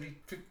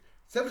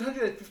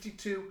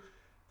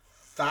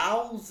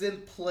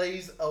 752,000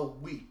 plays a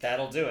week.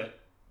 That'll do it.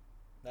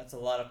 That's a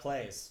lot of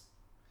plays.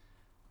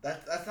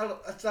 That's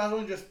not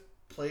only just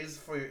plays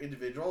for your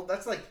individual.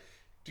 That's like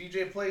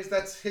DJ plays.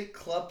 That's hit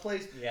club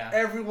plays. Yeah.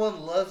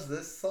 Everyone loves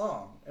this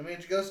song. I mean,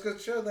 it goes to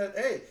show that,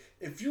 hey,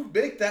 if you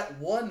make that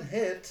one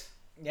hit,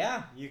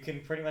 Yeah, you can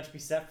pretty much be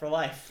set for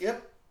life.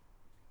 yep.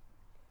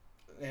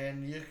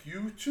 And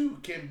you too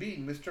can be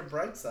Mr.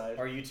 Brightside.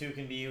 Or you two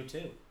can be you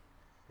too.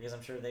 Because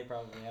I'm sure they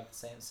probably have the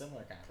same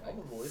similar kind of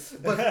thing. Probably.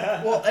 But,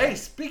 well, hey,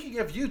 speaking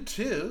of you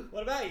two,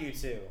 What about you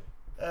two?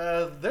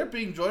 they're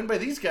being joined by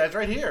these guys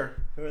right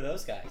here. Who are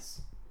those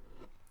guys?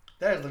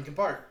 There's Linkin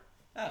Park.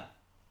 Oh.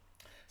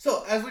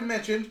 So, as we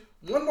mentioned,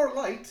 One More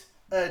Light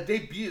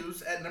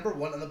debuts at number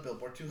 1 on the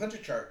Billboard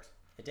 200 chart.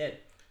 It did.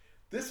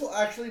 This will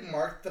actually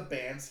mark the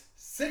band's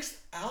 6th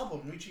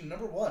album reaching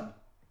number 1.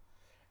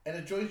 And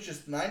it joins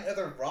just 9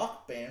 other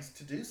rock bands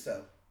to do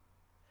so.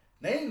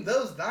 Name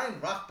those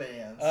 9 rock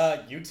bands.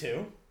 You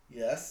two.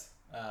 Yes.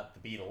 The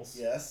Beatles.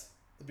 Yes.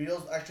 The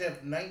Beatles actually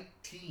have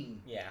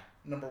 19 Yeah.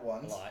 number A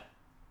 1s. lot.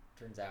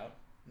 Turns out.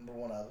 Number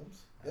 1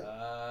 albums. Yep.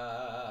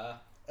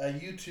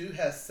 U2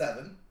 has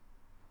 7.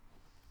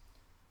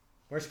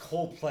 Where's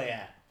Coldplay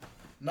at?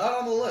 Not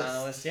on the list. Not on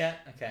the list yet?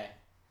 Okay.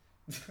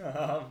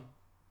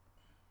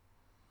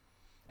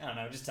 I don't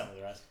know. Just tell me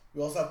the rest.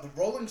 We also have the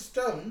Rolling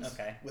Stones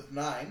Okay. with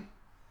 9.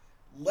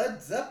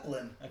 Led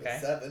Zeppelin Okay.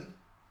 with 7.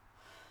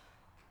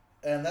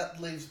 And that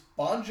leaves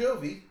Bon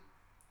Jovi,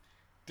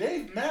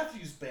 Dave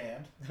Matthews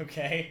Band,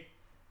 Okay.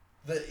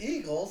 the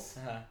Eagles,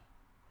 Uh-huh.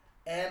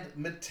 and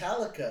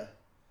Metallica.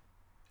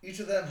 Each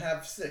of them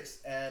have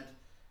 6. And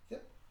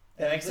yep.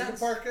 That and makes Linkin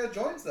sense. Park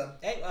joins them.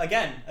 Hey,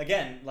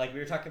 again, like we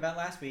were talking about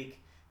last week,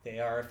 they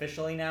are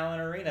officially now an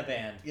arena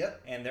band.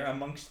 Yep. And they're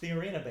amongst the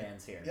arena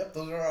bands here. Yep,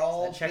 those are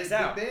all that checks big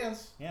out.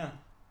 bands. Yeah.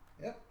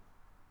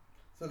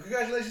 So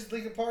congratulations,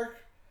 Linkin Park.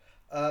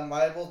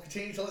 I will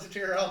continue to listen to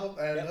your album,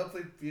 and Yep.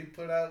 hopefully you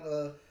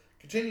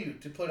continue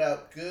to put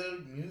out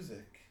good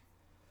music.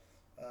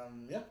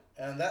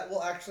 And that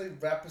will actually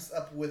wrap us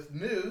up with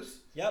news.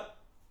 Yep.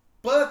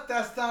 But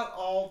that's not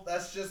all.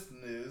 That's just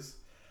news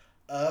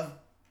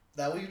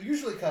that we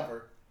usually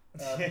cover.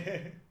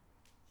 Yeah.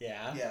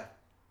 Yeah.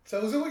 So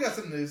we got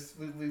some news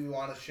we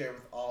want to share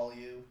with all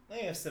you. We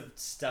have some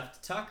stuff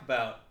to talk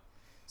about.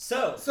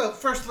 So So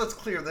first, let's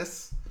clear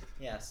this,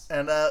 yes.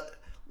 and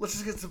let's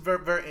just get some very,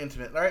 very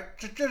intimate. All right,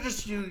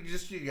 just you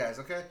guys,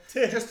 okay?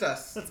 Just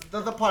us, the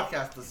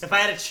podcast listeners. If I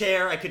had a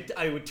chair,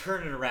 I would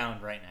turn it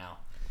around right now.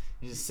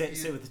 You just sit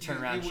with the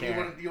turnaround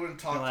chair. You wouldn't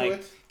talk Be to like,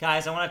 it.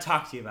 guys, I want to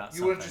talk to you about You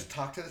something. wouldn't just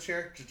talk to the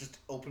chair, just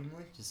openly.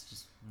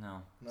 Just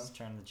no. No? Just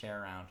turn the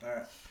chair around. All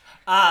right.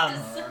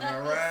 Just- Turn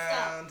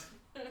around.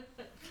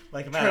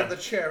 Like I'm Turn at the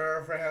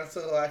chair around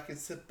so I can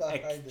sit a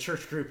behind it.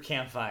 church group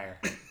campfire.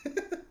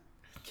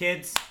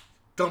 Kids,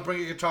 Don't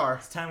bring a guitar.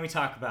 It's time we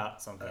talk about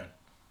something. Right.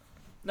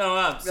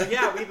 No, so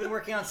yeah, we've been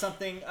working on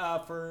something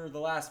for the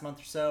last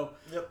month or so.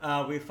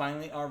 Yep. We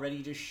finally are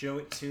ready to show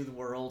it to the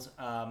world.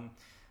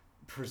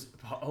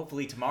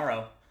 Hopefully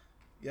tomorrow.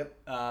 Yep.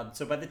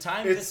 So by the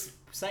time this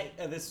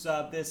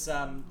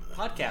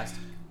podcast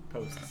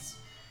posts,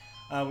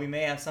 we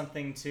may have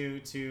something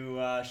to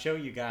show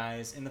you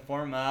guys in the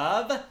form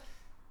of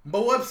My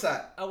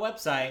website. a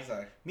website.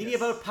 Sorry.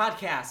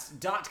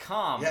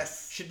 MediaBoatPodcast.com.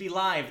 Yes. Should be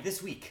live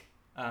this week.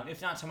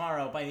 If not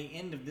tomorrow, by the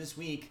end of this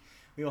week,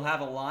 we will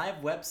have a live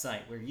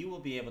website where you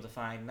will be able to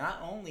find not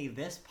only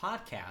this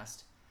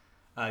podcast,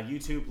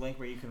 YouTube link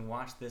where you can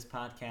watch this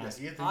podcast,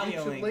 Yeah, the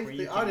audio YouTube link link, where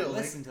the you audio can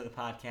link. listen to the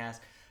podcast,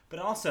 but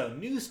also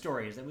news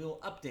stories that we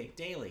will update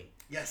daily.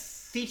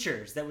 Yes.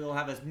 Features that we will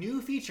have a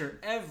new feature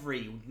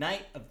every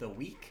night of the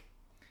week,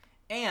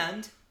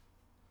 and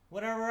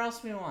whatever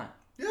else we want.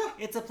 Yeah.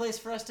 It's a place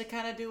for us to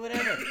kind of do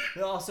whatever.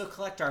 We'll also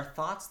collect our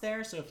thoughts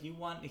there, so if you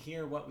want to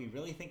hear what we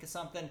really think of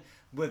something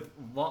with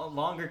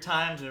longer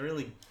time to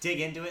really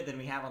dig into it than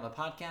we have on the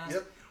podcast,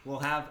 Yep. we'll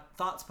have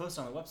thoughts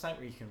posted on the website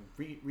where you can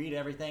read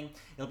everything.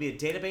 It'll be a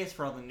database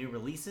for all the new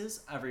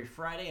releases. Every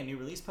Friday, a new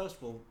release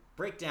post will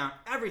break down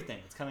everything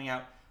that's coming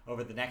out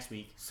over the next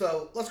week.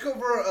 So let's go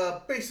over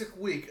a basic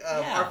week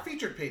of Yeah. our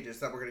featured pages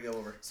that we're going to go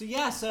over. So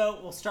yeah, so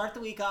we'll start the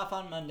week off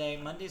on Monday.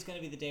 Monday's going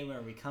to be the day where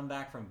we come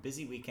back from a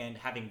busy weekend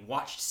having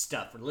watched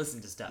stuff or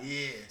listened to stuff.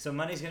 Yeah. So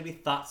Monday's going to be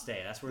Thoughts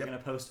Day. That's where we're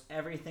Yep. going to post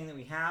everything that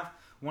we have.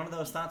 One of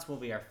those thoughts will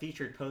be our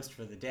featured post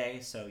for the day,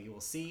 so you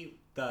will see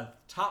the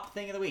top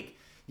thing of the week.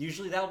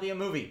 Usually that'll be a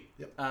movie.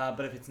 Yep.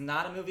 But if it's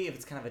not a movie, if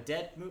it's kind of a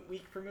dead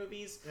week for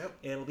movies, Yep.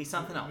 it'll be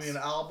something else. Maybe an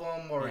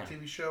album or Yeah. a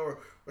TV show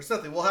or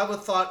something. We'll have a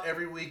thought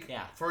every week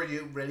Yeah. for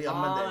you ready on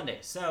On Monday.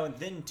 So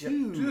then Yep.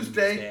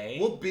 Tuesday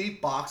will be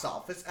box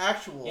office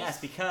actuals. Yes,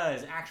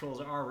 because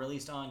actuals are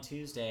released on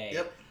Tuesday.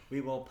 Yep.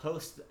 We will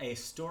post a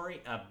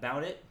story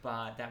about it,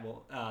 but that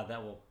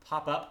will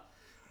pop up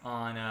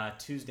on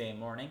Tuesday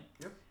morning.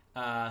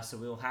 Yep. So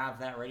we will have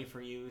that ready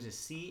for you to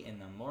see in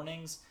the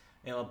mornings.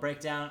 It'll break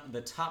down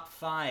the top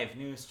 5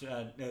 newest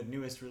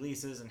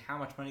releases and how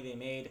much money they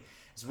made,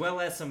 as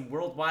well as some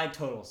worldwide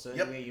totals, so Yep.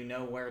 that way you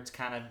know where it's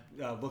kind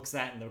of looks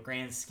at in the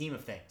grand scheme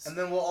of things. And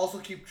then we'll also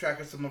keep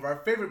track of some of our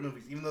favorite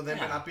movies. Even though they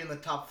Yeah. might not be in the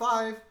top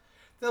 5,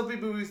 there'll be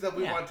movies that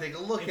we Yeah. want to take a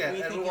look If at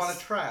we and we think want it's-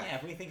 to track. Yeah,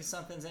 if we think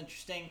something's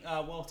interesting,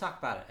 we'll talk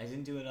about it. I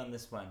didn't do it on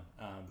this one,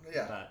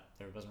 Yeah. but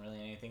there wasn't really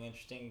anything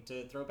interesting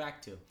to throw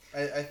back to.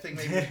 I think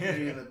maybe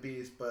Beauty and the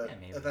Beast, but Yeah,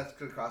 maybe. if that's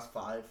going to cost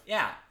 5.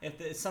 Yeah,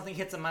 if something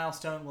hits a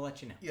milestone, we'll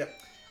let you know. Yep.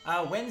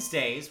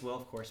 Wednesdays will,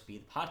 of course, be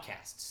the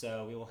podcast.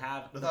 So we will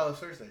have... Without those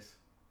Thursdays.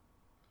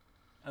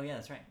 Oh, yeah,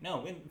 that's right.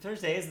 No,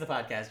 Thursday is the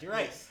podcast. You're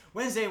right. Yes.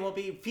 Wednesday will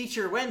be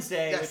Feature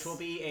Wednesday, Yes. which will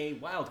be a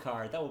wild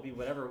card. That will be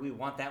whatever we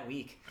want that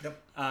week.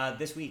 Yep.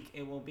 This week,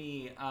 it will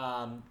be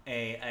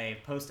a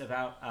post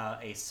about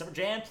a Summer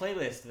Jam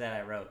playlist that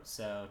I wrote.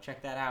 So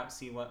check that out.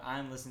 See what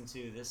I'm listening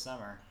to this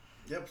summer.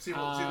 Yep. See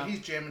what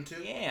he's jamming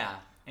to. Yeah.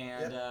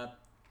 And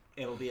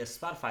it'll be a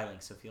Spotify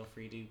link, so feel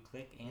free to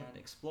click and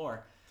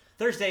explore.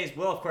 Thursdays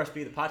will, of course,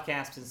 be the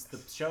podcast since the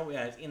show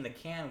is in the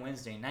can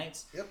Wednesday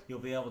nights. Yep. You'll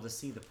be able to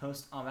see the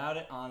post about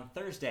it on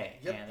Thursday.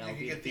 Yep. And You that'll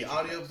can be get the featured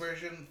audio post.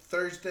 version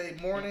Thursday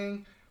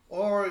morning,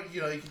 or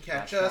you can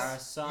catch Watch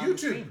us on YouTube.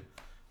 stream.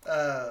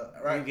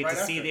 Right. You get right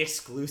to see after. the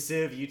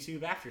exclusive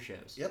YouTube after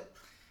shows. Yep.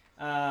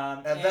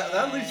 And And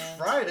that leaves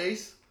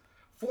Fridays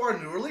for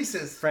new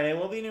releases. Friday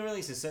will be new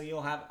releases, so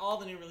you'll have all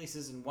the new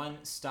releases in one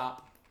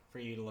stop for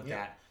you to look Yep.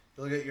 at.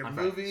 You'll get your On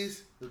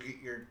movies. You'll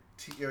get your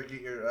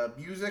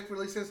music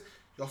releases.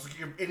 You also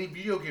get any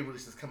video game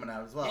releases coming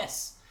out as well.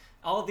 Yes,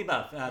 all of the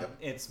above. Yep.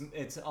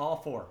 It's all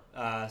 4.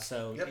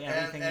 So Yep.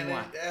 everything and you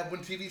want.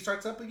 when TV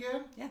starts up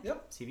again. Yeah.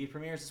 Yep. TV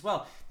premieres as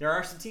well. There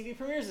are some TV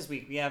premieres this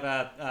week. We have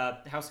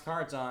House of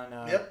Cards on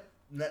Yep.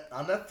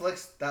 On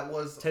Netflix. That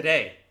was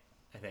today,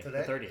 I think, Today?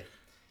 the 30th.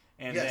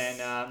 And Yes.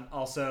 then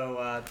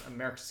also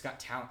America's Got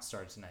Talent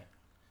starts tonight.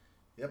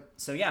 Yep.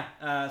 So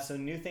yeah, so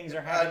new things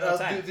are happening all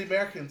the time. the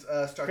Americans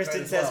start. Kristen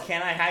tonight as says, well.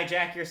 "Can I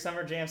hijack your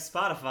Summer Jam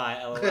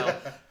Spotify?" LOL.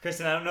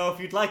 Kristen, I don't know if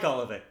you'd like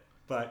all of it,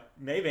 but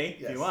maybe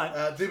Yes. if you want.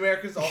 The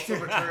Americans also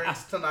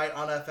returns tonight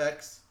on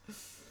FX.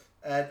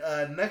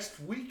 And next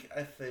week,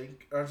 I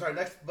think, or I'm sorry,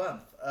 next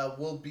month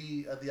will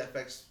be the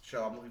FX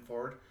show I'm looking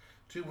forward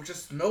to, which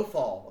is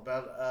Snowfall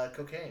about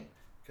cocaine,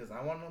 because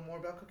I want to know more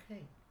about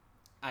cocaine.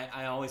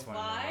 I always want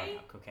to know more Why?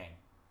 about cocaine.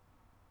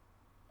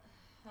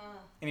 Huh.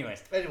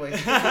 Anyways. Anyways,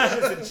 It's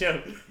a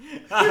joke.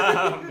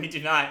 We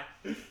do not,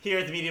 here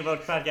at the Media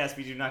Boat Podcast,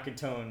 we do not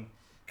condone,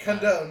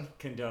 condone.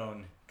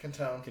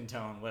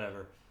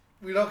 whatever.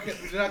 We do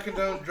not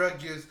condone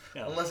drug use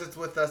No. unless it's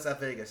with us at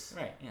Vegas.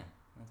 Right, yeah,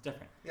 that's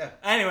different. Yeah.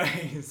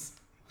 Anyways.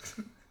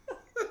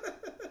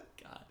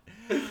 God.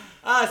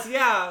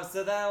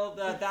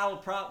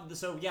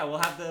 So we'll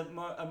have the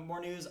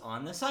more news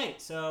on the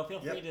site. So feel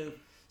free Yep. to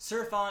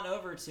surf on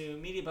over to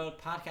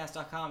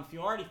MediaBoatPodcast.com. If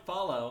you already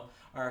follow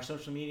our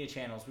social media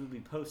channels, we'll be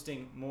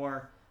posting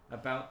more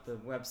about the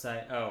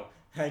website. Oh,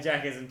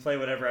 hijack is and play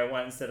whatever I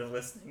want instead of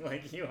listening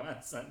like you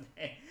on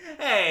Sunday.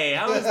 Hey,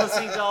 I was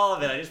listening to all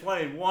of it. I just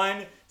wanted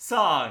one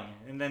song,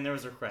 and then there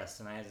was a request,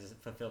 and I had to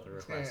fulfill the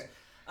request.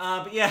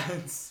 But yeah,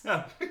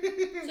 so So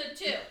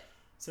 2.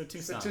 So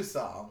 2 songs. 2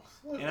 songs.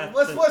 And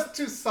What's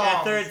 2 songs?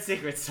 And a third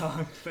secret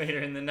song later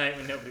in the night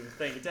when nobody was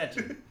paying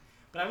attention.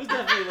 But I was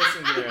definitely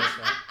listening to the rest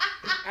of it.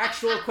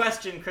 Actual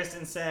question,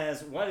 Kristen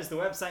says, what is the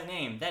website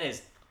name? That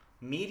is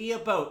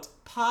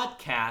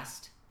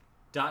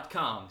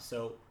MediaBoatPodcast.com.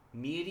 So,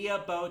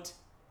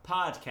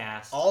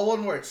 MediaBoatPodcast. All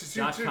one word. See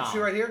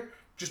right here?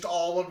 Just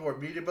all one word.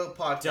 MediaBoat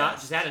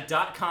Podcast. Just add a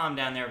 .com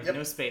down there with Yep.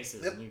 no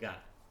spaces, Yep. and you got it.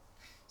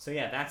 So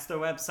yeah, that's the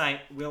website.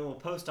 We'll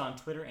post on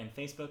Twitter and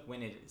Facebook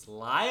when it is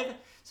live,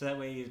 so that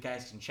way you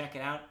guys can check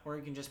it out, or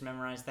you can just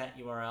memorize that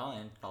URL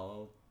and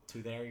follow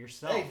to there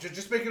yourself. Hey,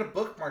 just make it a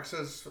bookmark.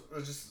 So it's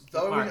just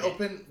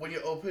when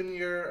you open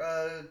your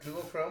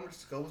Google Chrome, it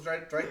just goes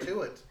right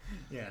to it.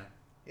 Yeah.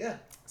 Yeah.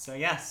 So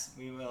yes,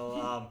 we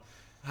will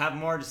have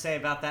more to say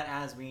about that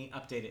as we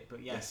update it. But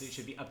yes, it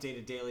should be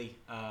updated daily.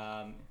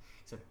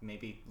 Except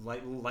maybe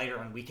lighter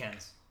on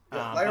weekends.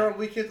 Yeah, lighter on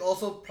weekends.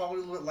 Also,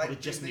 probably like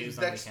just these news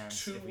on next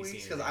weekends 2 if we see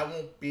weeks because anything. I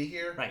won't be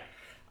here. Right.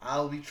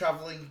 I'll be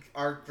traveling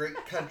our great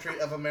country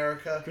of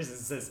America. Kristen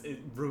says it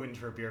ruined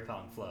her beer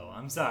pong flow.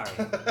 I'm sorry.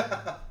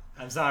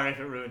 I'm sorry if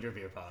it ruined your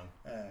beer pong.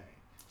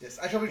 Yes,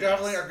 I shall be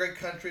traveling our great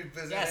country,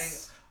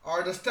 visiting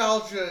our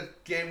nostalgia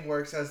game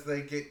works as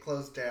they get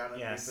closed down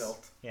and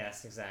rebuilt.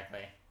 Yes,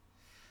 exactly.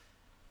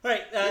 All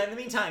right. In the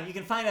meantime, you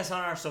can find us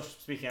on our social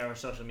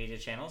media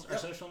channels. Our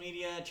social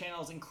media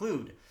channels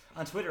include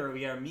on Twitter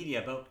we are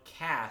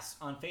MediaBoatCast.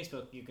 On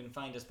Facebook, you can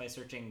find us by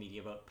searching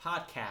MediaBoat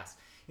Podcast.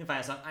 You can find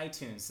us on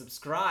iTunes.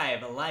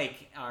 Subscribe,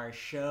 like our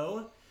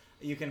show.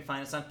 You can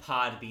find us on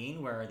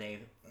Podbean, where they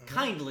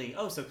kindly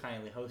host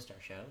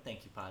our show.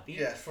 Thank you, Podbean.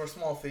 Yes, for a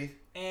small fee.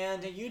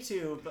 And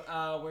YouTube,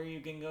 where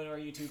you can go to our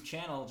YouTube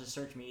channel, just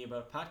search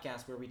MediaBoat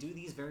Podcast, where we do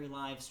these very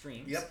live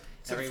streams. Yep.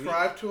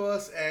 Subscribe to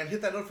us and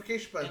hit that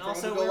notification button and for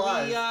also when we go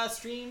live. we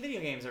stream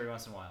video games every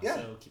once in a while. Yeah.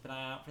 So keep an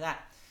eye out for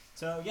that.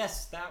 So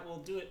yes, that will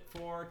do it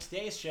for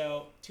today's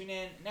show. Tune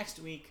in next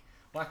week.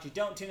 Well, actually,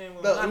 don't tune in.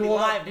 We will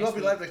not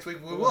be live next week.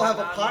 We will have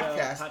a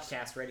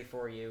podcast ready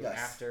for you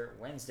after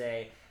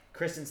Wednesday.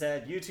 Kristen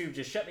said, YouTube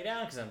just shut me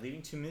down because I'm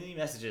leaving too many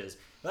messages.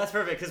 Well, that's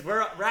perfect because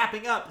we're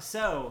wrapping up.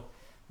 So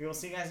we will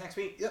see you guys next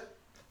week. Yep.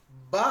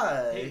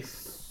 Bye.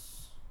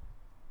 Peace.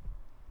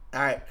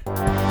 All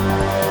right.